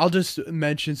 And I'll just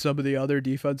mention some of the other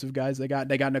defensive guys they got.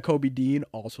 They got Nakobe Dean,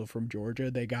 also from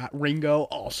Georgia. They got Ringo,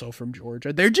 also from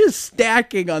Georgia. They're just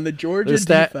stacking on the Georgia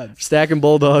defense. Stacking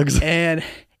Bulldogs. And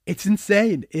it's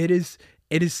insane. It is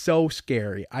so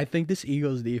scary. I think this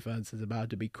Eagles defense is about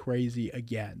to be crazy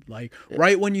again. Like,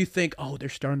 right when you think, they're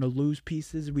starting to lose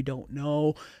pieces, we don't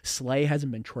know. Slay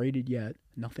hasn't been traded yet.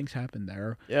 Nothing's happened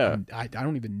there. Yeah. I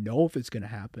don't even know if it's going to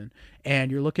happen.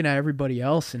 And you're looking at everybody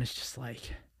else, and it's just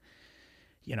like,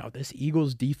 this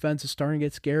Eagles defense is starting to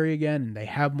get scary again, and they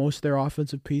have most of their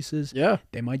offensive pieces. Yeah.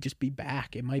 They might just be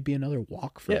back. It might be another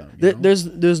walk for them.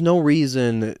 There's no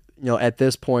reason, at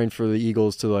this point for the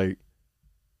Eagles to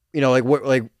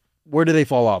where do they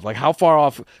fall off? Like, how far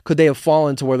off could they have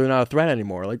fallen to where they're not a threat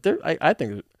anymore? Like, I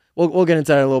think we'll get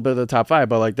into that a little bit of the top 5,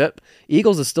 but like that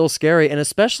Eagles is still scary, and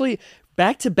especially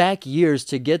back-to-back years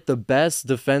to get the best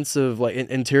defensive, like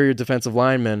interior defensive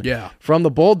lineman. From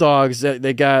the Bulldogs.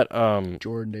 They got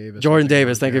Jordan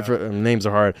Davis. Thank you for names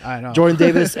are hard. I know. Jordan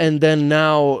Davis, and then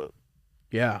now.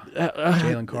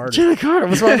 Jalen Carter. Jalen Carter.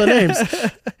 What's wrong with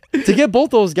the names? To get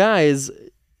both those guys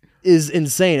is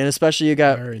insane, and especially you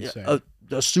got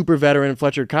a super veteran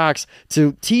Fletcher Cox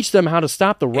to teach them how to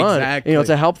stop the run. Exactly.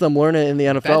 To help them learn it in the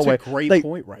NFL way. That's a great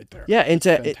point right there. Yeah,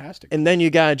 fantastic. And then you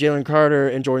got Jalen Carter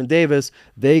and Jordan Davis.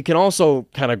 They can also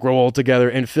kind of grow old together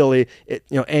in Philly,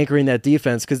 anchoring that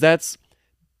defense, because that's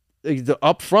the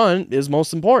up front is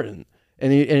most important.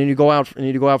 And you go out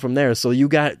from there. So you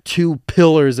got two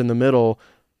pillars in the middle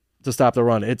to stop the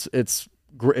run. It's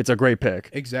a great pick.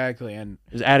 Exactly, and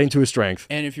it's adding to his strength.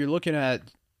 And if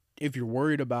you're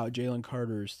worried about Jalen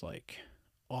Carter's like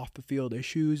off the field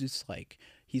issues, it's like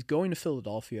he's going to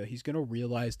Philadelphia. He's going to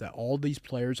realize that all these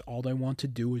players, all they want to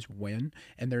do is win,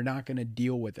 and they're not going to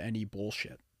deal with any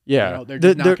bullshit. Yeah, they're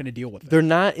just not going to deal with it. They're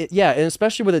not. Yeah, and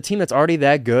especially with a team that's already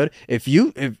that good. If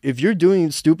you're doing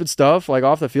stupid stuff like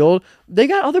off the field, they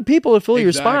got other people to fill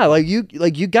your spot. Like you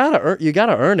gotta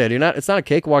earn it. It's not a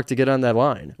cakewalk to get on that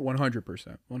line.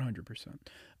 100%.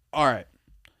 All right.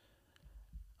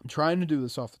 I'm trying to do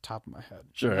this off the top of my head.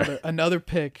 Sure. Another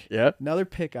pick. Yeah. Another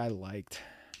pick I liked.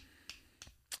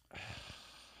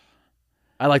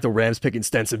 I like the Rams picking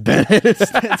Stetson Bennett.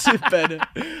 Stetson Bennett.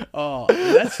 Oh,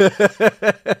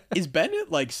 is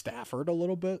Bennett like Stafford a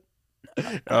little bit?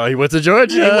 Oh, he went to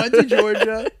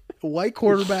Georgia. White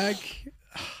quarterback.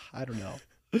 I don't know.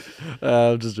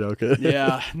 I'm just joking.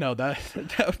 Yeah, no, that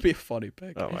would be a funny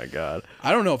pick. Oh my god.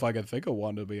 I don't know if I could think of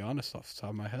one, to be honest, off the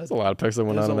top of my head. There's a lot of picks that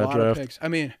went on in that draft. Picks. I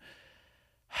mean,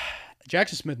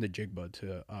 Jackson Smith and the Jigba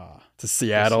to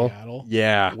Seattle.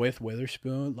 Yeah. With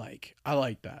Witherspoon. Like, I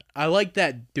like that. I like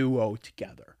that duo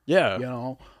together.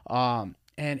 Yeah.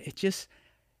 And it just,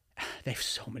 they have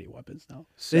so many weapons now.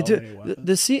 They do.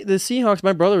 The Seahawks,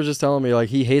 my brother was just telling me, like,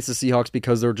 he hates the Seahawks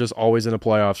because they're just always in the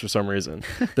playoffs for some reason.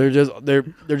 they're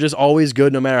just always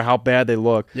good no matter how bad they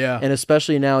look. Yeah. And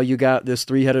especially now you got this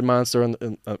three-headed monster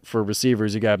for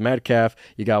receivers. You got Metcalf,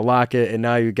 you got Lockett, and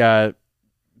now you got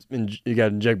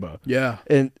Njigba. Yeah.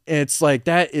 And it's like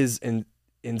that is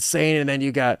insane. And then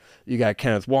you got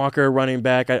Kenneth Walker running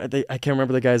back. I can't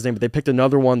remember the guy's name, but they picked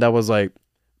another one that was like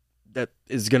that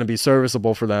is going to be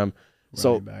serviceable for them.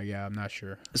 Running back, yeah, I'm not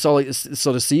sure. So the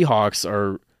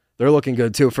Seahawks they're looking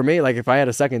good too. For me, like if I had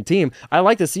a second team, I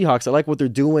like the Seahawks. I like what they're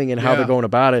doing and how they're going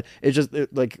about it. It's just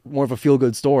like more of a feel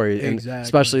good story, and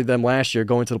especially them last year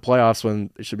going to the playoffs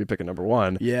when they should be picking number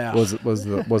one. Yeah, was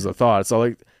the thought. So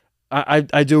like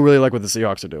I do really like what the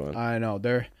Seahawks are doing. I know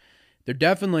they're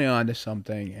definitely onto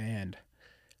something, and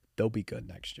they'll be good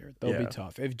next year. They'll be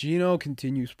tough if Geno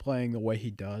continues playing the way he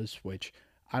does, which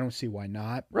I don't see why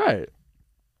not. Right.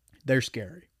 They're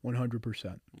scary,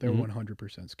 100%. They're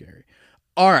 100% scary.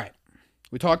 All right,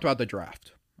 we talked about the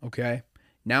draft, okay?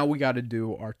 Now we got to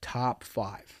do our top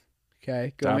 5,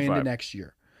 okay, going into next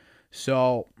year.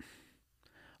 So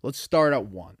let's start at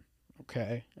 1,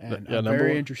 okay? And I'm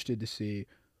very interested to see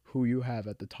who you have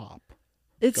at the top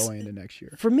going into next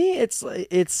year. For me,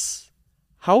 it's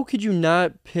how could you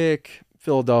not pick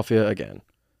Philadelphia again?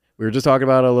 We were just talking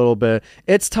about it a little bit.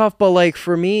 It's tough, but like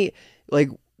for me, like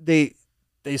they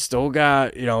still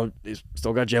got, they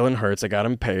still got Jalen Hurts. They got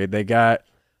him paid. They got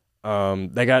now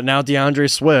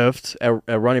DeAndre Swift at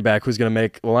running back, who's going to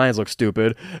make the Lions look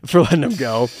stupid for letting him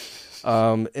go.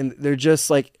 And they're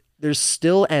just like, they're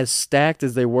still as stacked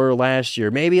as they were last year.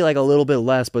 Maybe like a little bit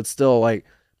less, but still like,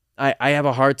 I have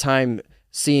a hard time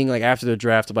seeing like after the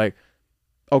draft of like,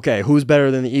 okay, who's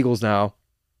better than the Eagles now?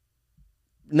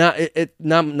 Not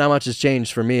much has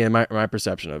changed for me and my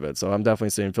perception of it. So I'm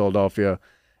definitely seeing Philadelphia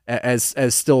as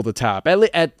still the top, at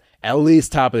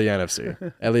least top of the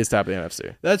NFC. At least top of the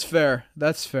NFC.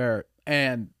 That's fair.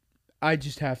 And I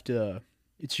just have to.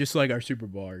 It's just like our Super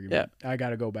Bowl argument. Yeah. I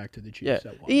got to go back to the Chiefs.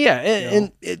 Yeah,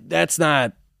 and that's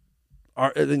not.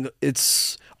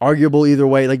 It's arguable either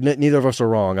way. Like neither of us are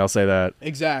wrong. I'll say that.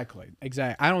 Exactly.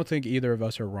 I don't think either of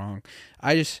us are wrong.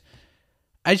 I just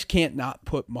can't not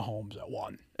put Mahomes at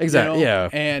 1. Exactly. Yeah.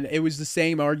 And it was the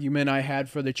same argument I had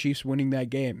for the Chiefs winning that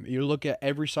game. You look at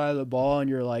every side of the ball and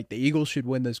you're like, the Eagles should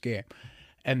win this game.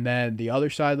 And then the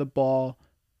other side of the ball,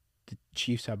 the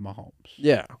Chiefs have Mahomes.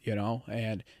 Yeah.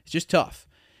 And it's just tough.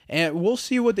 And we'll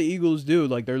see what the Eagles do.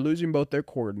 Like, they're losing both their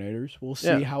coordinators. We'll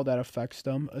see how that affects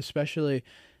them, especially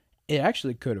it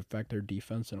actually could affect their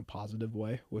defense in a positive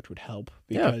way, which would help.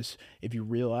 Because if you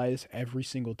realize every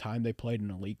single time they played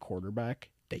an elite quarterback,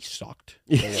 they sucked.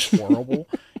 They were horrible.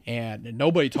 And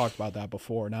nobody talked about that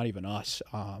before, not even us.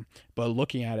 But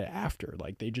looking at it after,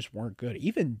 like, they just weren't good.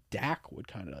 Even Dak would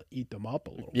kind of eat them up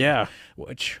a little bit,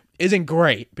 which isn't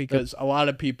great because a lot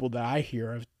of people that I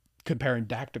hear are comparing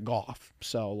Dak to Goff.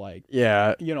 So, like,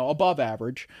 above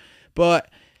average. But,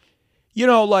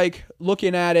 like,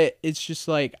 looking at it, it's just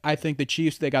like, I think the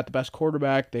Chiefs, they got the best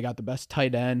quarterback. They got the best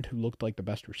tight end who looked like the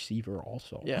best receiver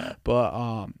also. Yeah.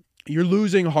 But you're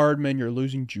losing Hardman. You're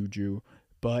losing Juju.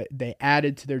 But they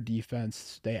added to their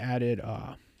defense. They added,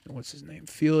 what's his name?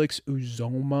 Felix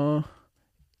Uzoma.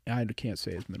 I can't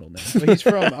say his middle name.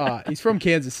 But he's from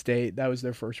Kansas State. That was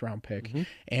their first round pick. Mm-hmm.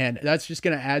 And that's just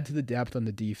going to add to the depth on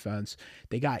the defense.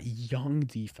 They got young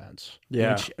defense.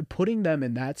 Yeah. Which, putting them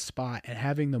in that spot and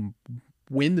having them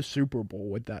win the Super Bowl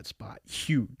with that spot,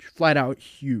 huge. Flat out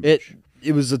huge.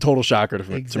 It was a total shocker to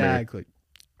me. Exactly.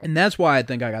 And that's why I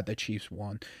think I got the Chiefs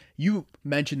 1. You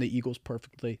mentioned the Eagles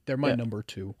perfectly. They're my number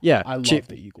 2. Yeah, I love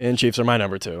the Eagles. And Chiefs are my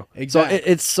number 2.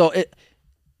 Exactly.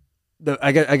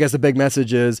 I guess the big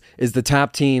message is the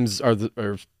top teams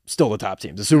are still the top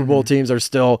teams. The Super Bowl teams are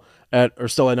still at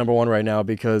number 1 right now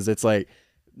because it's like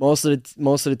most of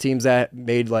the teams that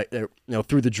made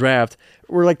through the draft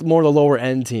were like more the lower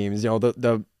end teams.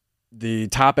 The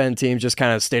top end teams just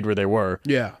kind of stayed where they were.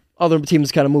 Yeah. Other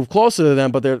teams kind of move closer to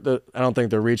them, but I don't think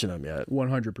they're reaching them yet.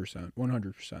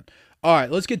 100%. All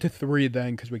right, let's get to 3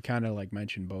 then, because we kind of like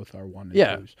mentioned both our 1 and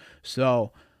 2s.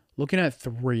 So, looking at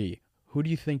 3, who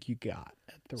do you think you got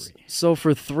at 3? So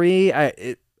for 3,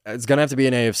 it's gonna have to be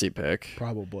an AFC pick,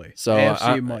 probably. So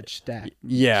AFC much stacked.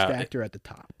 Yeah, stacked are at the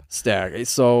top. Stacked.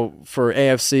 So for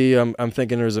AFC, I'm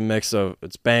thinking there's a mix of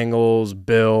it's Bengals,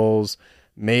 Bills,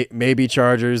 maybe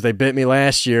Chargers. They bit me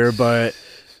last year, but.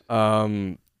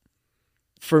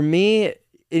 For me,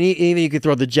 even you could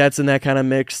throw the Jets in that kind of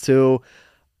mix too.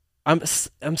 I'm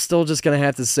still just gonna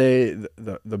have to say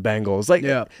the Bengals.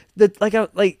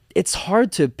 It's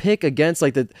hard to pick against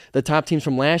like the top teams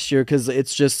from last year because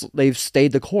it's just they've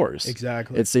stayed the course.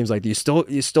 Exactly. It seems like you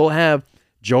still have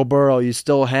Joe Burrow, you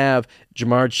still have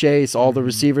Jamar Chase, all the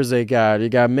receivers they got. You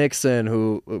got Mixon,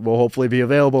 who will hopefully be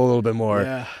available a little bit more.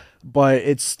 Yeah. But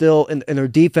it's still and their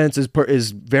defense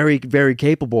is very very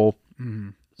capable. Mm-hmm.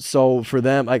 So for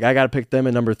them, like I got to pick them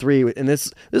at number 3, and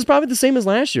this is probably the same as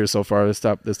last year so far. This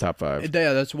top 5.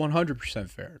 Yeah, that's 100%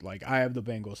 fair. Like I have the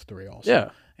Bengals 3 also. Yeah,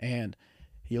 and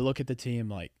you look at the team,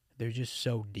 like they're just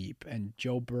so deep, and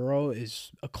Joe Burrow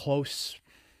is a close.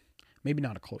 Maybe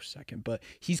not a close second, but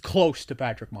he's close to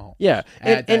Patrick Mahomes. Yeah,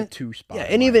 at that 2 spot. Yeah,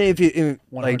 and even if you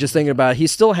like just thinking about it, he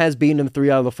still has beaten him 3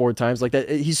 out of the 4 times. Like that,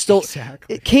 he's still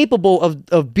capable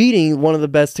of beating one of the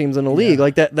best teams in the league.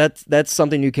 Like that's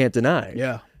something you can't deny.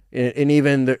 Yeah, and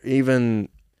even the game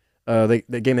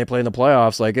they played in the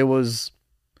playoffs, like it was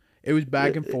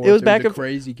back and forth. It was back a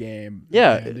crazy game.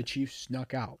 Yeah, and the Chiefs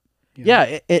snuck out.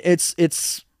 Yeah,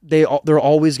 they're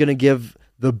always going to give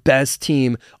the best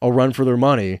team a run for their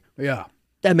money. Yeah.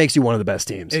 That makes you one of the best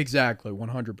teams. Exactly,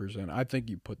 100%. I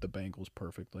think you put the Bengals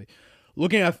perfectly.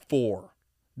 Looking at 4.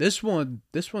 This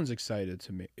one's exciting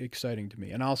to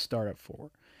me, and I'll start at 4.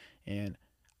 And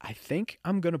I think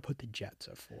I'm going to put the Jets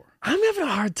at 4. I'm having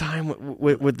a hard time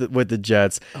with the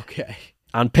Jets. Okay.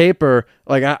 On paper,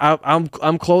 like I'm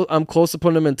close to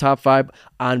putting them in top 5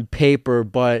 on paper,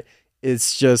 but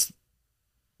it's just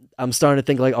I'm starting to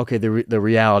think like, okay, the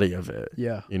reality of it.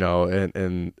 Yeah.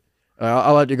 And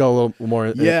I'll let you go a little more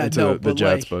into the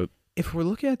Jets. But if we're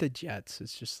looking at the Jets,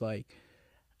 it's just like,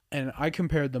 and I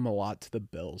compared them a lot to the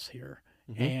Bills here.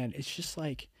 Mm-hmm. And it's just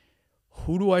like,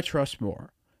 who do I trust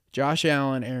more? Josh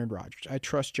Allen, Aaron Rodgers. I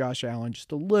trust Josh Allen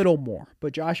just a little more,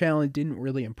 but Josh Allen didn't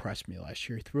really impress me last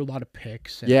year. He threw a lot of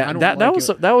picks. And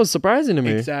that was surprising to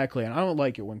me. Exactly, and I don't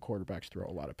like it when quarterbacks throw a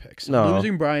lot of picks. No.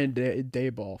 Losing Brian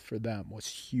Daboll for them was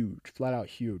huge, flat out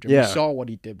huge. And we saw what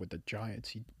he did with the Giants.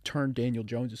 He turned Daniel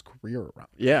Jones' career around.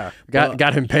 Yeah,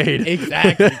 got him paid.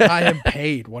 Exactly, got him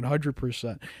paid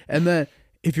 100%. And then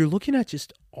if you're looking at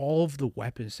just all of the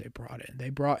weapons they brought in,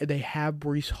 they have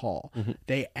Breece Hall. Mm-hmm.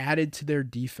 They added to their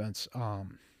defense.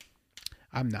 I'm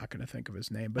not going to think of his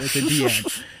name, but it's a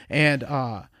DN.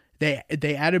 And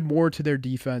they added more to their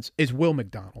defense. It's Will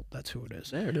McDonald. That's who it is.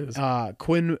 There it is.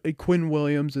 Quinn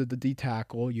Williams at the D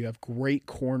tackle. You have great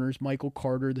corners, Michael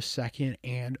Carter II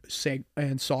and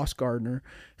Sauce Gardner,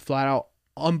 flat out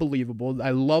unbelievable. I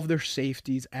love their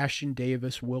safeties, Ashton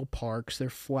Davis, Will Parks.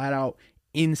 They're flat out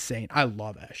insane. I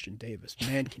love Ashton Davis.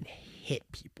 Man can hit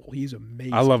people. He's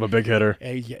amazing. I love a big hitter.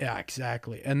 Yeah,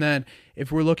 exactly. And then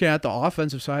if we're looking at the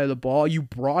offensive side of the ball, you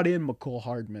brought in McCole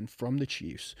Hardman from the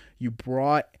Chiefs. You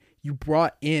brought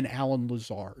in Alan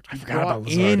Lazard. You brought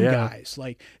in guys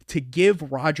like to give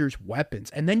Rodgers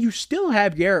weapons. And then you still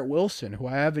have Garrett Wilson, who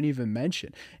I haven't even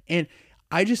mentioned. And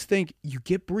I just think you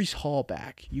get Breece Hall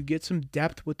back. You get some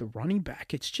depth with the running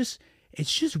back. It's just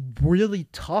really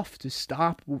tough to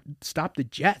stop the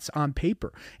Jets on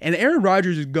paper. And Aaron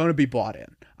Rodgers is going to be bought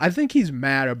in. I think he's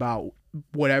mad about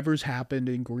whatever's happened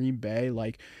in Green Bay.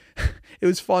 Like, it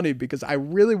was funny because I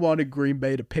really wanted Green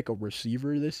Bay to pick a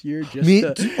receiver this year.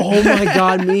 Oh my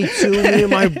God, me too. Me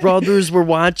and my brothers were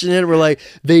watching it. We're like,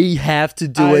 they have to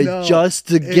do it just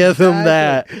to give him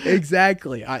that.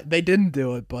 Exactly. They didn't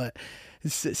do it, but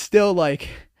still, like,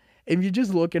 if you're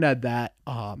just looking at that,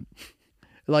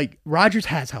 like, Rodgers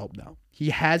has help now.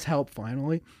 He has help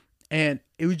finally. And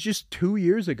it was just 2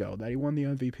 years ago that he won the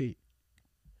MVP.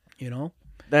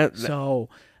 So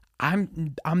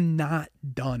I'm not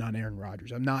done on Aaron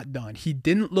Rodgers. I'm not done. He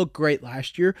didn't look great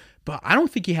last year, but I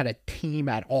don't think he had a team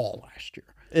at all last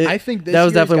year. I think that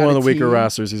was definitely one of the weaker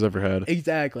rosters he's ever had.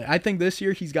 Exactly. I think this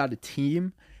year he's got a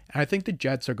team, and I think the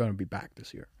Jets are going to be back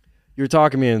this year. You're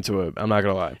talking me into it. I'm not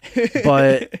going to lie.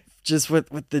 But just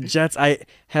with the Jets, I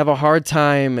have a hard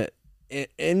time.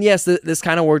 And yes, this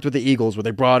kind of worked with the Eagles where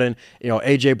they brought in,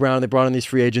 A.J. Brown, they brought in these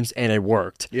free agents, and it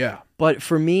worked. Yeah. But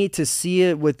for me to see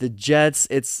it with the Jets,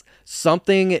 it's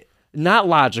something not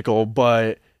logical,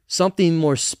 but something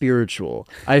more spiritual.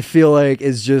 I feel like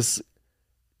it's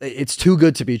too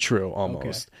good to be true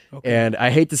almost. Okay. And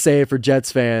I hate to say it for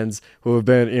Jets fans who have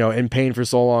been, in pain for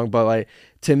so long, but like,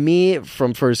 to me,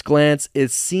 from first glance,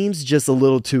 it seems just a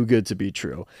little too good to be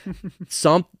true.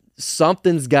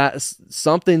 Something's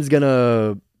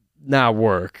gonna not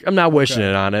work. I'm not wishing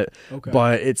it on it,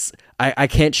 but I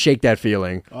can't shake that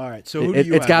feeling. All right, so who do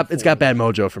you have it's got bad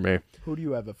mojo for me. Who do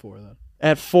you have it for then?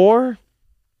 At 4,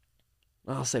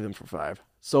 I'll save them for 5.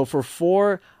 So for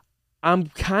 4, I'm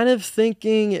kind of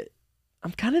thinking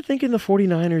the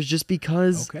 49ers just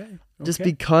because. Just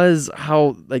because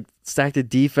how like stacked the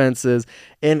defense is,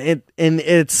 and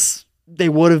they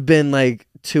would have been like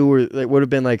 2 or they would have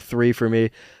been like 3 for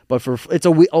me, but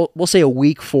we'll say a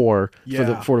week 4 for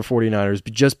the 49ers,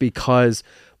 just because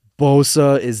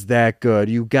Bosa is that good.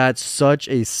 You got such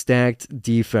a stacked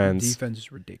defense. The defense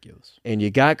is ridiculous. And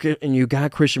you got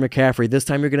Christian McCaffrey. This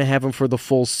time you're going to have him for the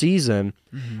full season.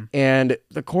 Mm-hmm. And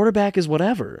the quarterback is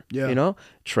whatever. Yeah. You know,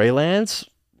 Trey Lance,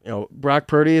 Brock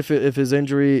Purdy, if his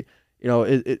injury,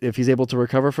 if he's able to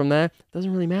recover from that,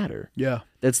 doesn't really matter. Yeah.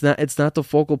 It's not the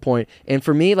focal point. And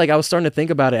for me, like I was starting to think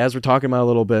about it as we're talking about it a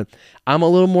little bit, I'm a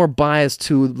little more biased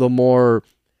to the more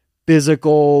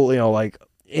physical, like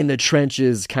in the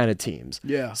trenches kind of teams.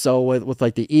 Yeah. So with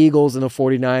like the Eagles and the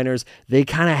 49ers, they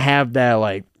kind of have that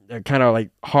like kind of like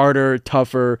harder,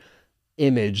 tougher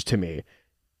image to me.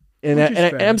 And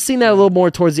I'm seeing that a little more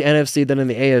towards the NFC than in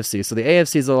the AFC. So the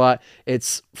AFC is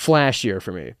it's flashier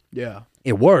for me. Yeah.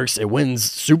 It works. It wins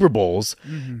Super Bowls.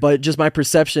 Mm-hmm. But just my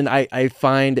perception, I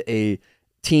find a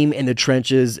team in the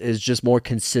trenches is just more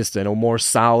consistent, a more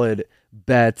solid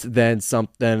bet than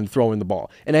throwing the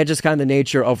ball. And that's just kind of the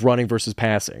nature of running versus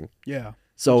passing. Yeah.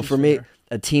 So for me,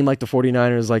 a team like the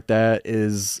 49ers like that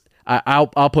is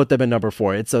I'll put them in number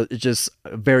 4. It's just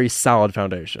a very solid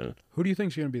foundation. Who do you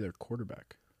think is going to be their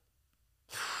quarterback?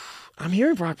 I'm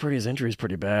hearing Brock Purdy's injury is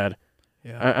pretty bad.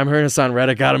 Yeah. I'm hearing Hassan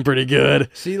Reddick got him pretty good.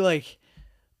 See, like,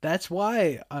 that's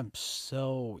why I'm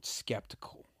so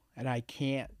skeptical. And I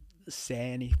can't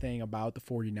say anything about the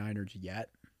 49ers yet.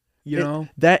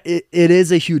 It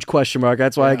is a huge question mark.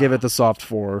 That's why I give it the soft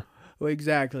 4. Well,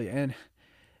 exactly. And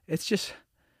it's just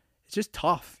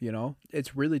tough,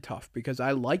 It's really tough because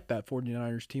I like that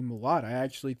 49ers team a lot. I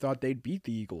actually thought they'd beat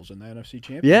the Eagles in the NFC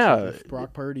Championship if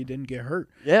Brock Purdy didn't get hurt.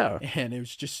 Yeah. And it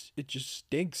just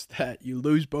stinks that you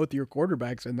lose both your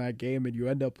quarterbacks in that game and you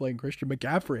end up playing Christian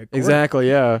McCaffrey. Exactly,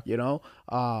 yeah.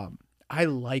 I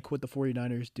like what the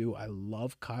 49ers do. I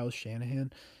love Kyle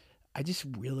Shanahan. I just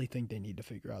really think they need to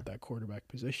figure out that quarterback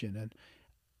position, and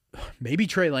maybe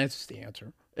Trey Lance is the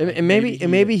answer. Maybe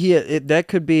that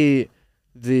could be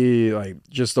the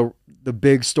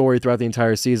big story throughout the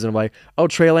entire season of like, oh,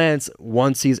 Trey Lance,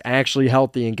 once he's actually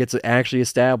healthy and gets it actually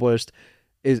established,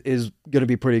 is going to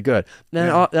be pretty good.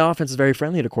 Now the offense is very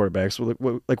friendly to quarterbacks,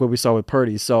 like what we saw with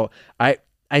Purdy. So I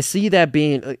see that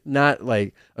being not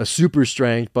like a super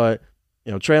strength, but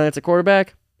Trey Lance at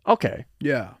quarterback, okay,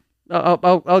 yeah.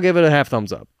 I'll give it a half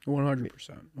thumbs up. 100%.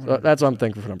 So that's what I'm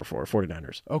thinking for number 4,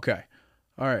 49ers. Okay.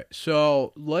 All right.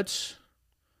 So let's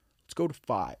go to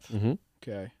 5. Mm-hmm.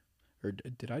 Okay. Or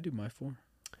did I do my 4?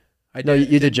 No,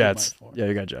 you did Jets. Yeah,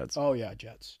 you got Jets. Oh, yeah,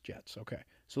 Jets. Okay.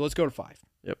 So let's go to 5.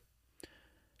 Yep.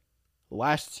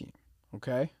 Last team.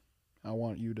 Okay. I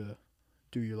want you to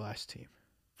do your last team.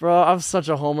 Bro, I'm such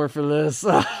a homer for this.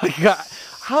 God,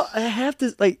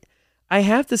 I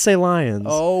have to say Lions.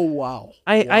 Oh wow!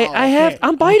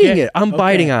 I'm biting it. I'm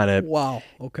biting on it. Wow.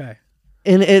 Okay.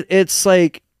 And it's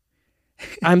like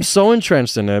I'm so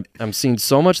entrenched in it. I'm seeing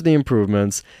so much of the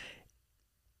improvements.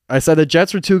 I said the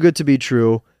Jets were too good to be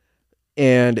true,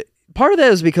 and part of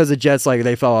that is because the Jets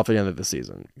they fell off at the end of the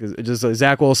season. Because it just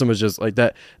Zach Wilson was just like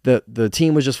that. The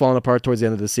team was just falling apart towards the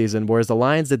end of the season, whereas the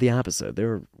Lions did the opposite.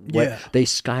 They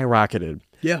skyrocketed.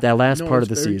 Yeah. That last part of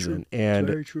the season, and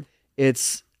very true.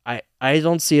 It's. I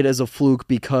don't see it as a fluke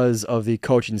because of the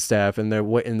coaching staff and the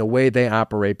way they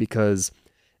operate, because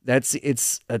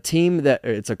it's a team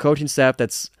it's a coaching staff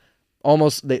that's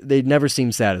almost they never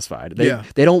seem satisfied.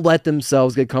 They don't let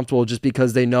themselves get comfortable just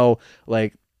because they know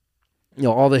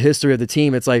all the history of the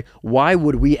team. It's like, why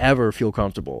would we ever feel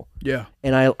comfortable? Yeah.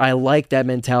 And I like that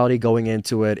mentality going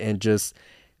into it, and just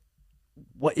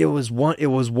it was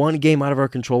one game out of our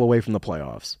control away from the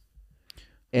playoffs.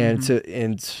 And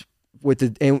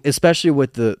especially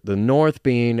with the North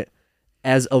being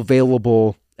as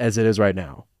available as it is right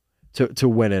now to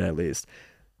win it, at least.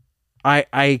 I'm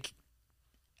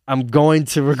going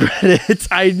to regret it.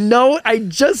 I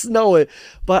just know it,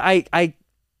 but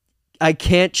I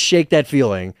can't shake that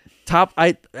feeling.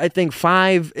 I think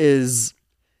 5 is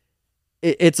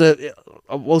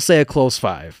we'll say a close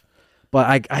 5,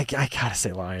 but I gotta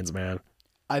say Lions, man.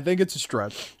 I think it's a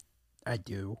stretch. I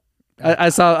do. I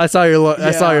saw your look. Yeah,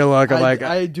 I saw your look.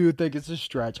 I do think it's a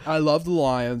stretch. I love the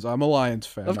Lions. I'm a Lions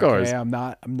fan. Of course. Okay? I'm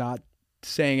not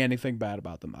saying anything bad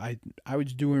about them. I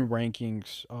was doing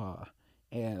rankings,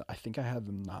 and I think I had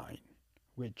them 9,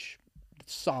 which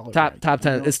is solid. Top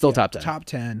 10. It's still top 10. Top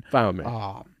 10. Fine with me.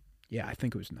 Yeah, I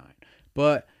think it was 9.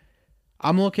 But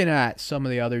I'm looking at some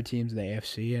of the other teams in the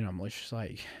AFC, and I'm just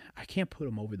like, I can't put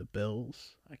them over the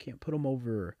Bills. I can't put them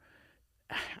over.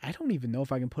 I don't even know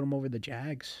if I can put them over the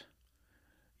Jags.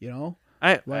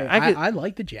 I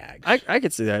like the Jags. I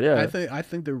could see that. Yeah, I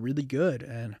think they're really good,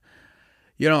 and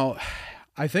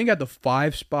I think at the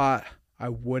 5 spot I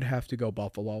would have to go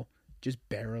Buffalo, just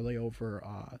barely over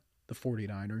the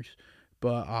 49ers.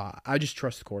 But I just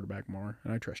trust the quarterback more,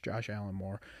 and I trust Josh Allen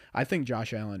more. I think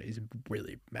Josh Allen is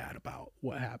really mad about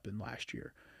what happened last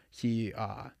year. He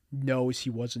knows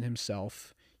he wasn't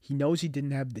himself. He knows he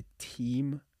didn't have the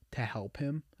team to help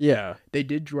him. Yeah. They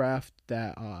did draft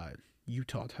that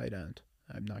Utah tight end.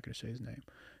 I'm not going to say his name.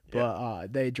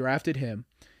 But they drafted him,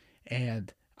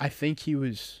 and I think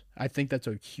that's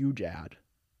a huge ad.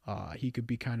 He could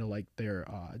be kind of like their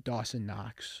Dawson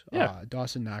Knox. Yeah.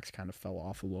 Dawson Knox kind of fell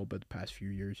off a little bit the past few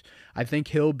years. I think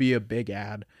he'll be a big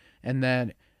ad. And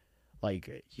then, like,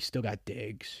 you still got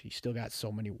Diggs. You still got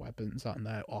so many weapons on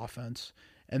that offense.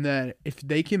 And then if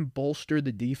they can bolster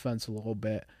the defense a little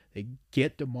bit, they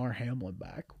get DeMar Hamlin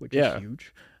back, which is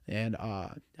huge. And,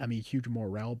 huge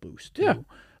morale boost, too. Yeah.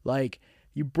 Like,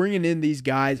 you bringing in these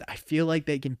guys, I feel like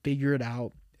they can figure it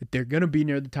out. They're going to be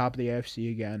near the top of the AFC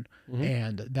again. Mm-hmm.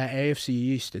 And that AFC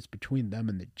East is between them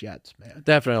and the Jets, man.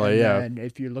 Definitely, and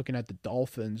if you're looking at the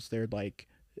Dolphins, they're like,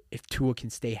 if Tua can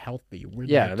stay healthy, we're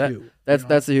there too.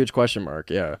 That's a huge question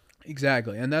mark, yeah.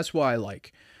 Exactly. And that's why,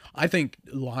 like, I think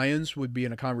Lions would be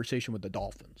in a conversation with the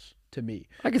Dolphins, to me.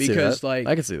 I can see that.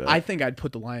 I can see that. I think I'd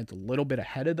put the Lions a little bit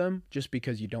ahead of them just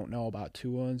because you don't know about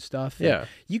Tua and stuff. Yeah. And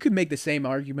you could make the same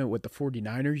argument with the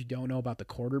 49ers. You don't know about the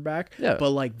quarterback. Yeah. But,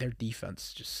 like, their defense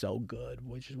is just so good,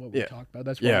 which is what we talked about.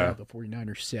 That's why I have the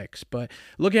 49ers 6. But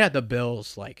looking at the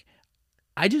Bills, like,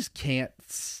 I just can't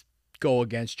go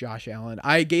against Josh Allen.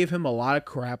 I gave him a lot of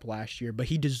crap last year, but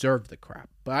he deserved the crap.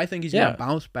 But I think he's going to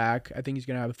bounce back. I think he's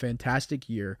going to have a fantastic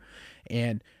year.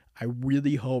 And I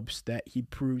really hopes that he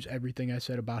proves everything I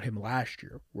said about him last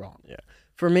year wrong. Yeah.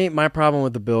 For me, my problem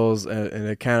with the Bills and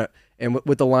it kind of and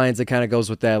with the Lions, it kind of goes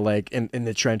with that like in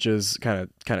the trenches kind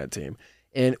of team.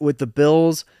 And with the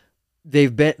Bills,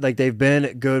 they've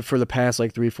been good for the past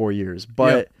like 3-4 years,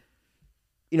 but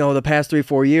you know, the past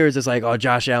 3-4 years, it's like, oh,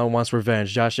 Josh Allen wants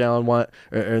revenge. Josh Allen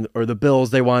or the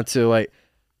Bills, they want to, like,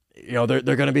 you know, they're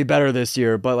going to be better this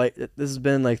year. But like, this has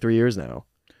been like 3 years now.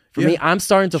 For me, I'm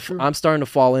starting to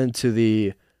fall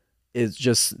into it's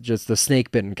just the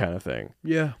snake bitten kind of thing.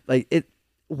 Yeah, like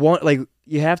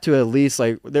you have to at least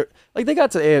like they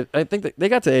got to I think they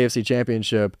got to AFC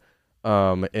Championship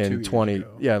in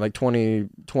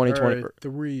 2020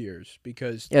 3 years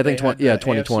because I think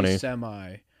 2020 AFC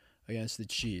semi against the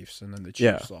Chiefs, and then the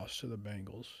Chiefs lost to the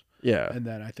Bengals. Yeah, and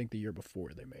then I think the year before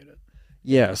they made it.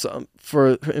 Yeah, so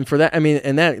for that, I mean,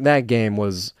 and that game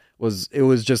was going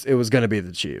to be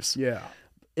the Chiefs. Yeah,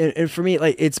 and for me,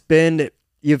 like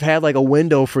you've had like a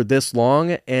window for this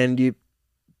long, and you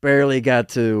barely got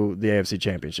to the AFC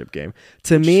Championship game.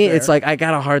 To me, it's like I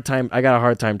got a hard time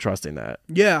trusting that.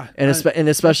 Yeah, and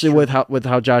especially with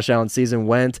how Josh Allen's season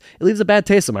went, it leaves a bad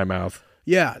taste in my mouth.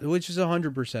 Yeah, which is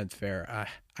 100% fair.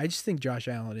 I just think Josh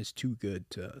Allen is too good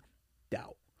to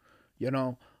doubt. You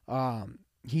know,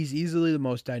 he's easily the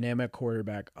most dynamic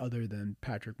quarterback other than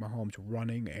Patrick Mahomes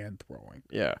running and throwing.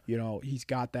 Yeah. You know, he's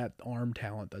got that arm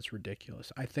talent that's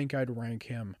ridiculous. I think I'd rank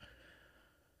him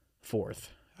 4th.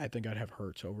 I think I'd have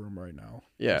Hurts over him right now.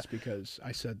 Yeah. Just because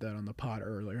I said that on the pod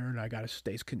earlier and I got to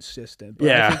stay consistent. But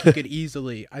yeah. I think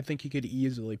he could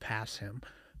easily pass him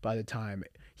by the time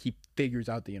he figures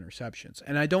out the interceptions.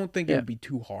 And I don't think it would be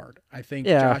too hard. I think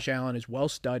Josh Allen is well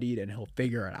studied and he'll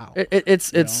figure it out.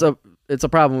 It's a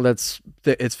problem it's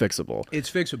fixable. It's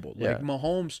fixable. Yeah. Like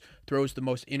Mahomes throws the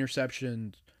most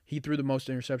interceptions. He threw the most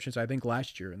interceptions I think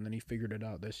last year, and then he figured it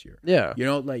out this year. Yeah. You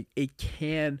know, like it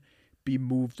can be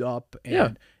moved up,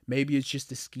 and maybe it's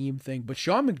just a scheme thing. But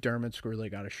Sean McDermott's really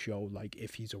got to show like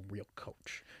if he's a real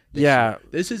coach.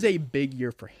 This is a big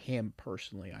year for him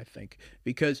personally, I think,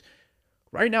 because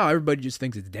right now everybody just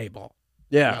thinks it's Dayball.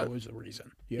 Yeah, that was the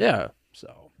reason. Yeah.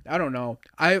 So I don't know.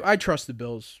 I trust the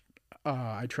Bills.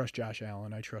 I trust Josh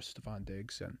Allen. I trust Stephon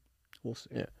Diggs, and we'll see.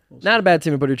 Yeah, not a bad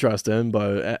team to put your trust in,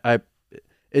 but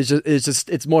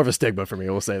it's more of a stigma for me.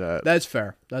 We'll say that. That's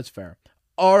fair.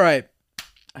 All right.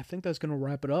 I think that's going to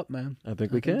wrap it up, man. I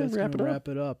think we can wrap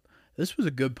it up. This was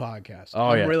a good podcast. Oh,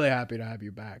 I'm really happy to have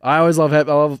you back. I always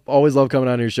love coming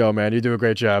on your show, man. You do a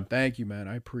great job. Thank you, man.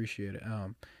 I appreciate it.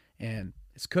 And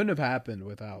this couldn't have happened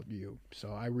without you.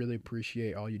 So I really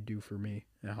appreciate all you do for me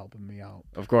and helping me out.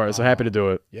 Of course. I'm happy to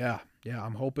do it. Yeah.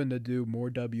 I'm hoping to do more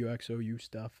WXOU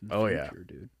stuff in the future,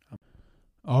 dude.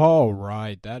 All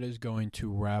right, that is going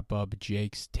to wrap up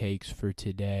Jake's Takes for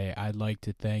today. I'd like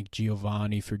to thank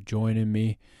Giovanni for joining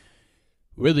me.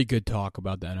 Really good talk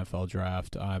about the NFL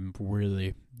draft.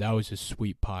 That was a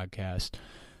sweet podcast.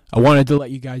 I wanted to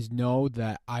let you guys know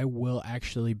that I will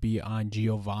actually be on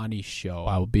Giovanni's show.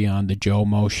 I will be on the Joe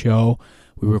Mo show.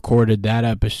 We recorded that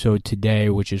episode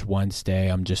today, which is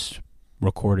Wednesday. I'm just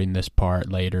recording this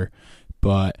part later.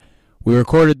 But we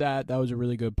recorded that. That was a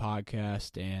really good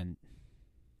podcast, and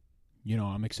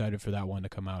I'm excited for that one to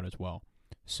come out as well.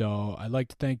 So I'd like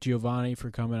to thank Giovanni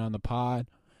for coming on the pod,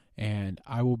 and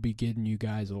I will be getting you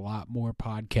guys a lot more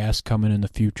podcasts coming in the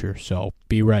future, so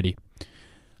be ready.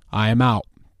 I am out.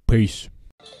 Peace.